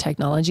can get on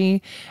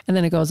technology and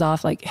then it goes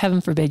off, heaven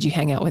forbid you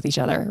hang out with each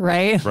other,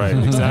 right? Right.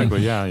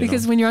 Exactly. Yeah.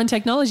 Because when you're on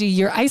technology,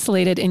 you're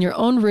isolated in your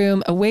own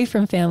room away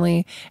from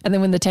family. And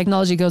then when the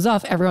technology goes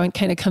off, everyone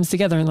kind of comes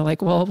together and they're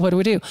like, well, what do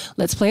we do?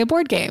 Let's play a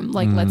board game.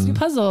 Let's do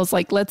puzzles.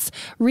 Let's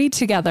read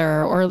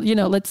together or,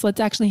 let's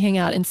actually hang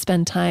out and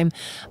spend time.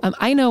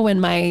 I know when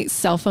my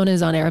cell phone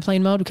is on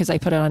airplane mode, because I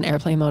put it on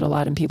airplane mode a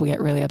lot and people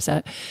get really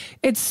upset.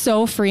 It's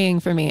so freeing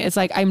for me. It's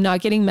I'm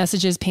not getting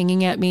messages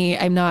pinging at me.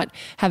 I'm not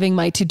having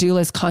my to-do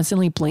list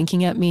constantly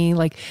blinking at me.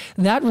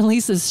 That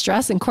releases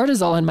stress and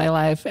cortisol in my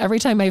life. Every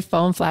time my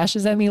phone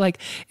flashes at me,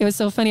 it was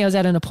so funny. I was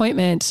at an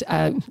appointment,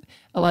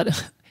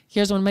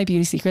 here's one of my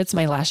beauty secrets.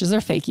 My lashes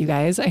are fake, you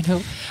guys.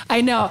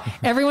 I know.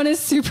 Everyone is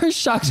super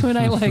shocked when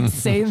I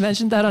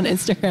mention that on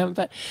Instagram,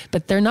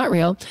 but they're not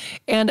real.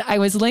 And I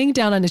was laying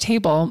down on a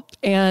table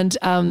and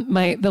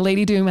the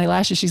lady doing my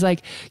lashes, she's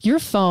like, your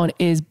phone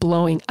is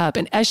blowing up.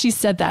 And as she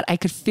said that, I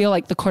could feel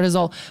the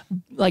cortisol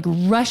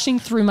rushing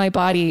through my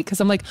body because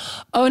I'm like,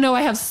 oh no,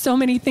 I have so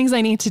many things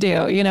I need to do,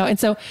 And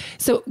so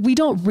we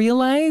don't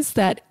realize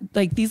that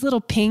these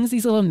little pings,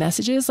 these little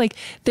messages,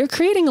 they're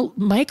creating a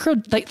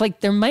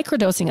they're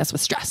microdosing us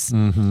with stress,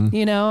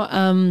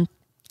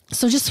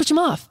 so just switch them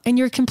off and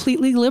you're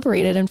completely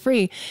liberated and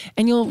free.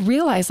 And you'll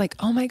realize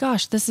oh my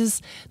gosh, this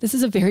is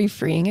a very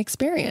freeing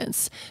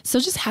experience.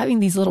 So just having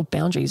these little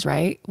boundaries,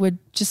 right, would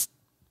just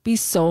be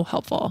so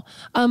helpful.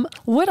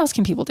 What else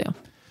can people do?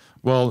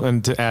 Well,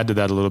 and to add to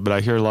that a little bit,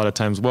 I hear a lot of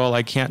times, well,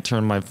 I can't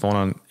turn my phone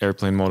on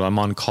airplane mode. I'm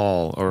on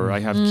call, or I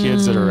have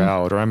kids that are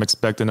out, or I'm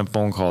expecting a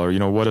phone call,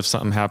 or, what if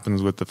something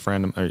happens with a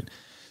friend?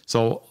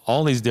 So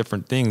all these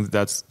different things,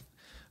 that's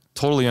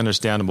totally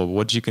understandable. But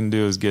what you can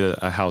do is get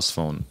a house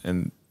phone.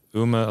 And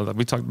Uma,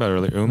 we talked about it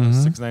earlier, Uma,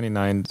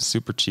 $6.99,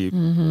 super cheap.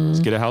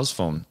 Just get a house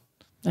phone.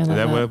 So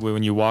that way,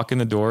 when you walk in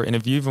the door, and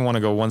if you even want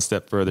to go one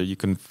step further, you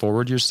can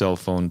forward your cell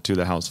phone to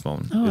the house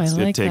phone. Oh,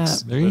 it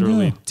takes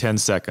literally 10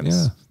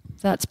 seconds. Yeah.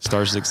 That's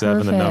star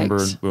 6-7, the number,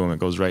 and boom, it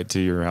goes right to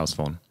your house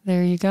phone.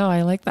 There you go.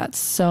 I like that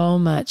so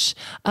much.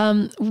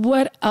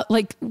 What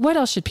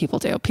else should people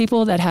do?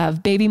 People that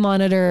have baby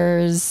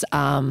monitors,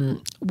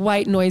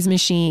 white noise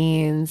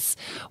machines,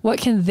 what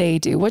can they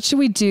do? What should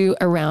we do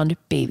around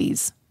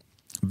babies?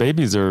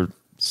 Babies are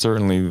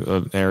certainly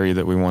an area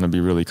that we want to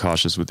be really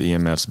cautious with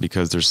EMFs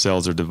because their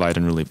cells are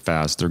dividing really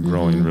fast. They're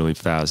growing really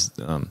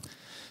fast.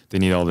 They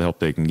need all the help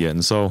they can get.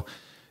 And so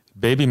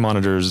baby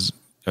monitors,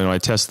 I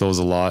test those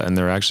a lot and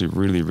they're actually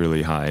really,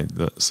 really high.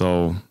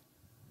 So,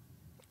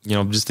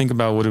 just think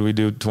about what did we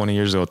do 20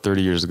 years ago,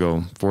 30 years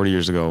ago, 40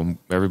 years ago.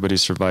 Everybody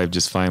survived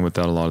just fine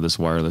without a lot of this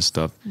wireless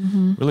stuff.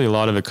 Really, a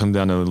lot of it comes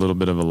down to a little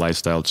bit of a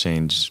lifestyle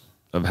change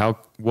of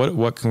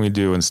what can we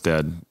do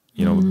instead?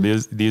 You know,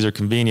 these are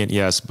convenient,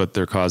 yes, but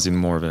they're causing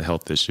more of a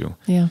health issue.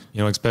 Yeah.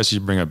 You know, especially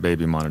you bring up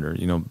baby monitor.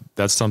 You know,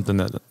 that's something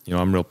that, you know,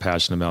 I'm real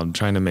passionate about. I'm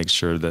trying to make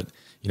sure that,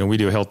 you know, we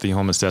do healthy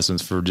home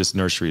assessments for just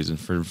nurseries and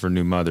for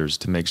new mothers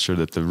to make sure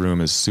that the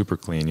room is super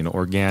clean, you know,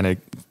 organic,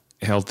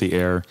 healthy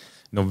air,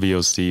 no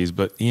VOCs,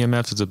 but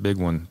EMFs is a big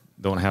one.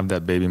 Don't have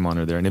that baby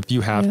monitor there. And if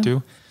you have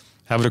to,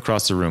 have it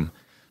across the room.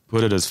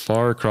 Put it as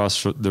far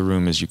across the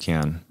room as you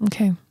can.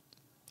 Okay.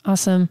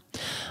 Awesome.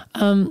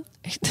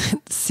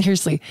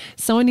 Seriously,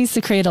 someone needs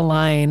to create a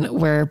line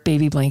where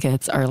baby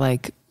blankets are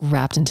like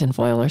wrapped in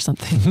tinfoil or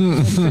something,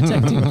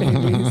 protecting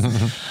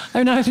babies.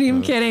 I'm not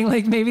even kidding.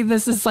 Like maybe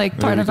this is like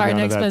part of our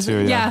next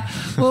business. Yeah.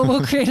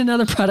 We'll create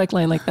another product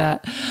line like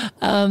that.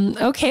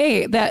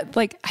 Okay. That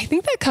like, I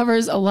think that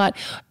covers a lot.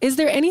 Is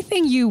there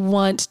anything you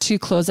want to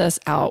close us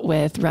out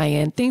with,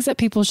 Ryan? Things that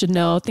people should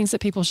know, things that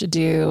people should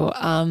do.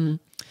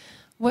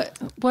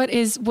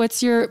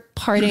 What's your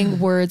parting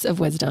words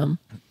of wisdom?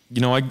 You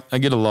know, I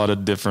get a lot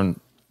of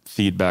different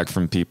feedback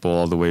from people,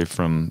 all the way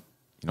from,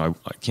 you know,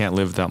 I can't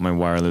live without my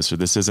wireless, or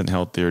this isn't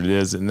healthy, or it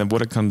is. And then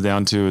what it comes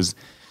down to is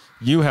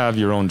you have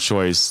your own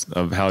choice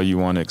of how you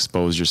want to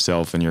expose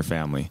yourself and your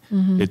family.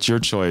 It's your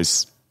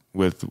choice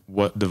with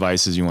what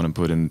devices you want to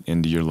put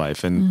into your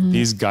life. And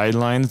these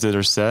guidelines that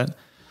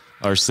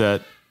are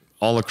set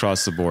all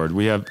across the board.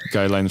 We have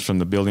guidelines from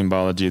the building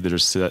biology that are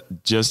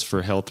set just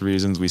for health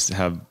reasons. We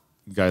have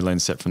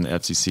guidelines set from the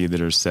FCC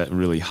that are set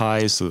really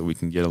high so that we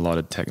can get a lot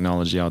of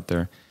technology out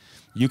there.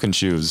 You can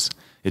choose.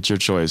 It's your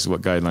choice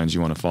what guidelines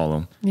you want to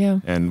follow. Yeah.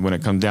 And when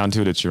it comes down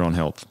to it, it's your own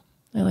health.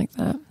 I like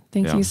that.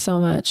 Thank you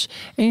so much.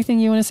 Anything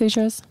you want to say,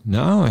 Tris?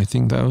 No, I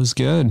think that was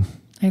good.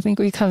 I think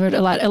we covered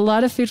a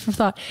lot of food for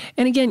thought.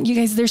 And again, you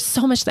guys, there's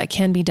so much that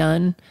can be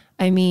done.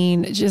 I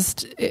mean, it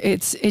just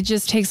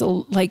takes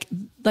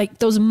like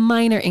those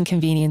minor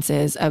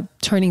inconveniences of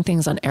turning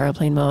things on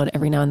airplane mode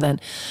every now and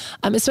then.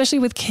 Especially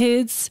with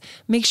kids,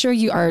 make sure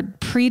you are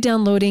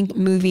pre-downloading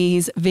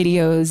movies,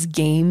 videos,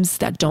 games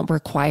that don't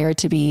require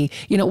to be,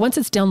 you know, once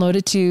it's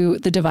downloaded to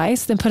the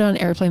device, then put it on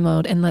airplane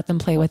mode and let them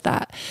play with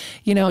that.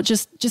 You know,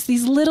 just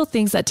these little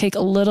things that take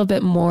a little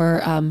bit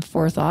more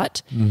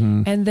forethought.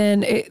 And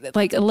then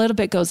like a little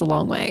bit goes a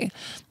long way.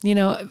 You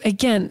know,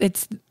 again,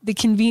 it's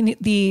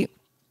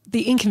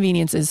the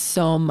inconvenience is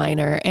so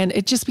minor and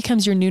it just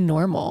becomes your new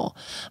normal.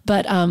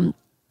 But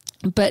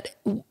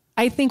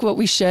I think what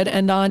we should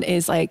end on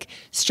is like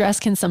stress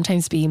can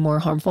sometimes be more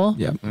harmful.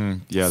 Yeah.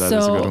 Yeah, that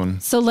is a good one.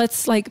 So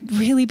let's like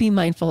really be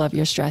mindful of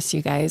your stress,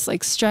 you guys.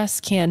 Like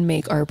stress can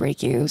make or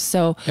break you.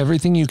 So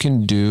everything you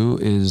can do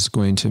is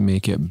going to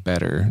make it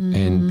better.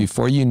 And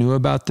before you knew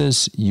about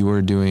this, you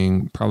were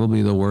doing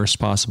probably the worst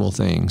possible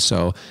thing.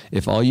 So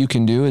if all you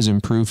can do is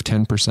improve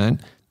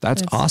 10%,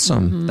 that's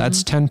awesome.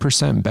 That's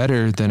 10%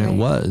 better than it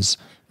was.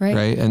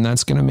 Right. And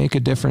that's going to make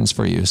a difference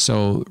for you.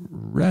 So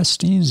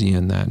rest easy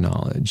in that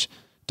knowledge.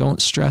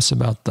 Don't stress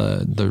about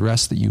the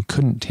rest that you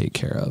couldn't take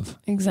care of.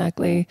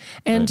 Exactly.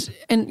 And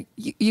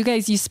you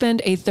guys, you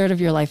spend a third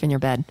of your life in your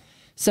bed.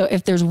 So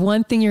if there's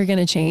one thing you're going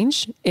to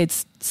change,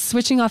 it's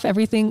switching off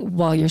everything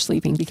while you're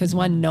sleeping, because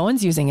one, no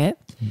one's using it.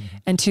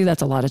 And two,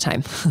 that's a lot of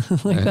time.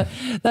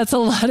 That's a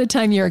lot of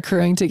time you're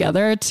accruing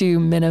together to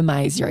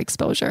minimize your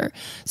exposure.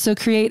 So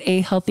create a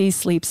healthy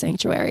sleep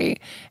sanctuary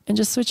and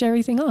just switch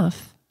everything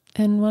off.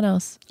 And what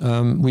else?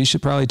 We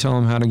should probably tell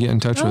them how to get in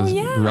touch with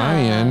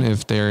Ryan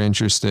if they're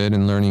interested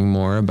in learning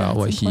more about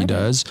what he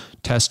does.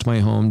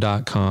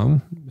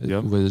 Testmyhome.com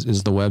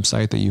is the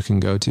website that you can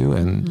go to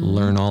and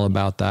learn all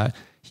about that.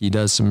 He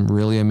does some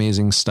really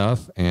amazing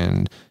stuff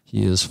and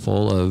he is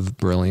full of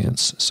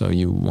brilliance. So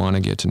you want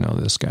to get to know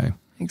this guy.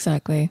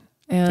 Exactly.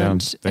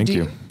 And thank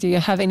you. Do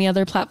you have any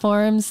other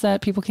platforms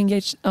that people can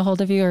get a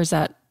hold of you, or is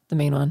that the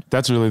main one?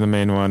 That's really the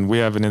main one. We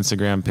have an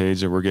Instagram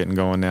page that we're getting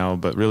going now,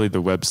 but really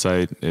the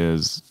website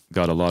is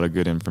got a lot of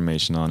good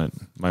information on it.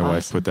 My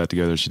wife put that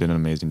together. She did an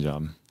amazing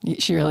job.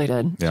 She really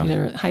did.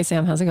 Yeah. Hi,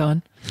 Sam. How's it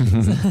going?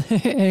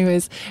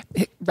 Anyways,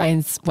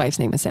 Ryan's wife's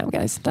name is Sam,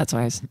 guys. That's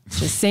why I was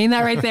just saying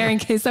that right there in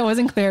case that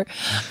wasn't clear.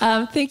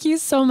 Thank you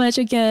so much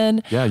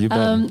again. Yeah, you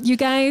bet. You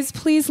guys,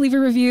 please leave a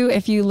review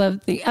if you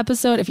love the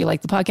episode. If you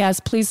like the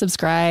podcast, please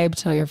subscribe,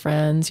 tell your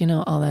friends, you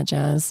know, all that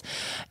jazz.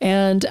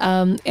 And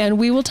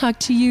we will talk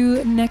to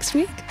you next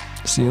week.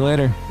 See you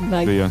later.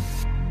 Bye. See ya.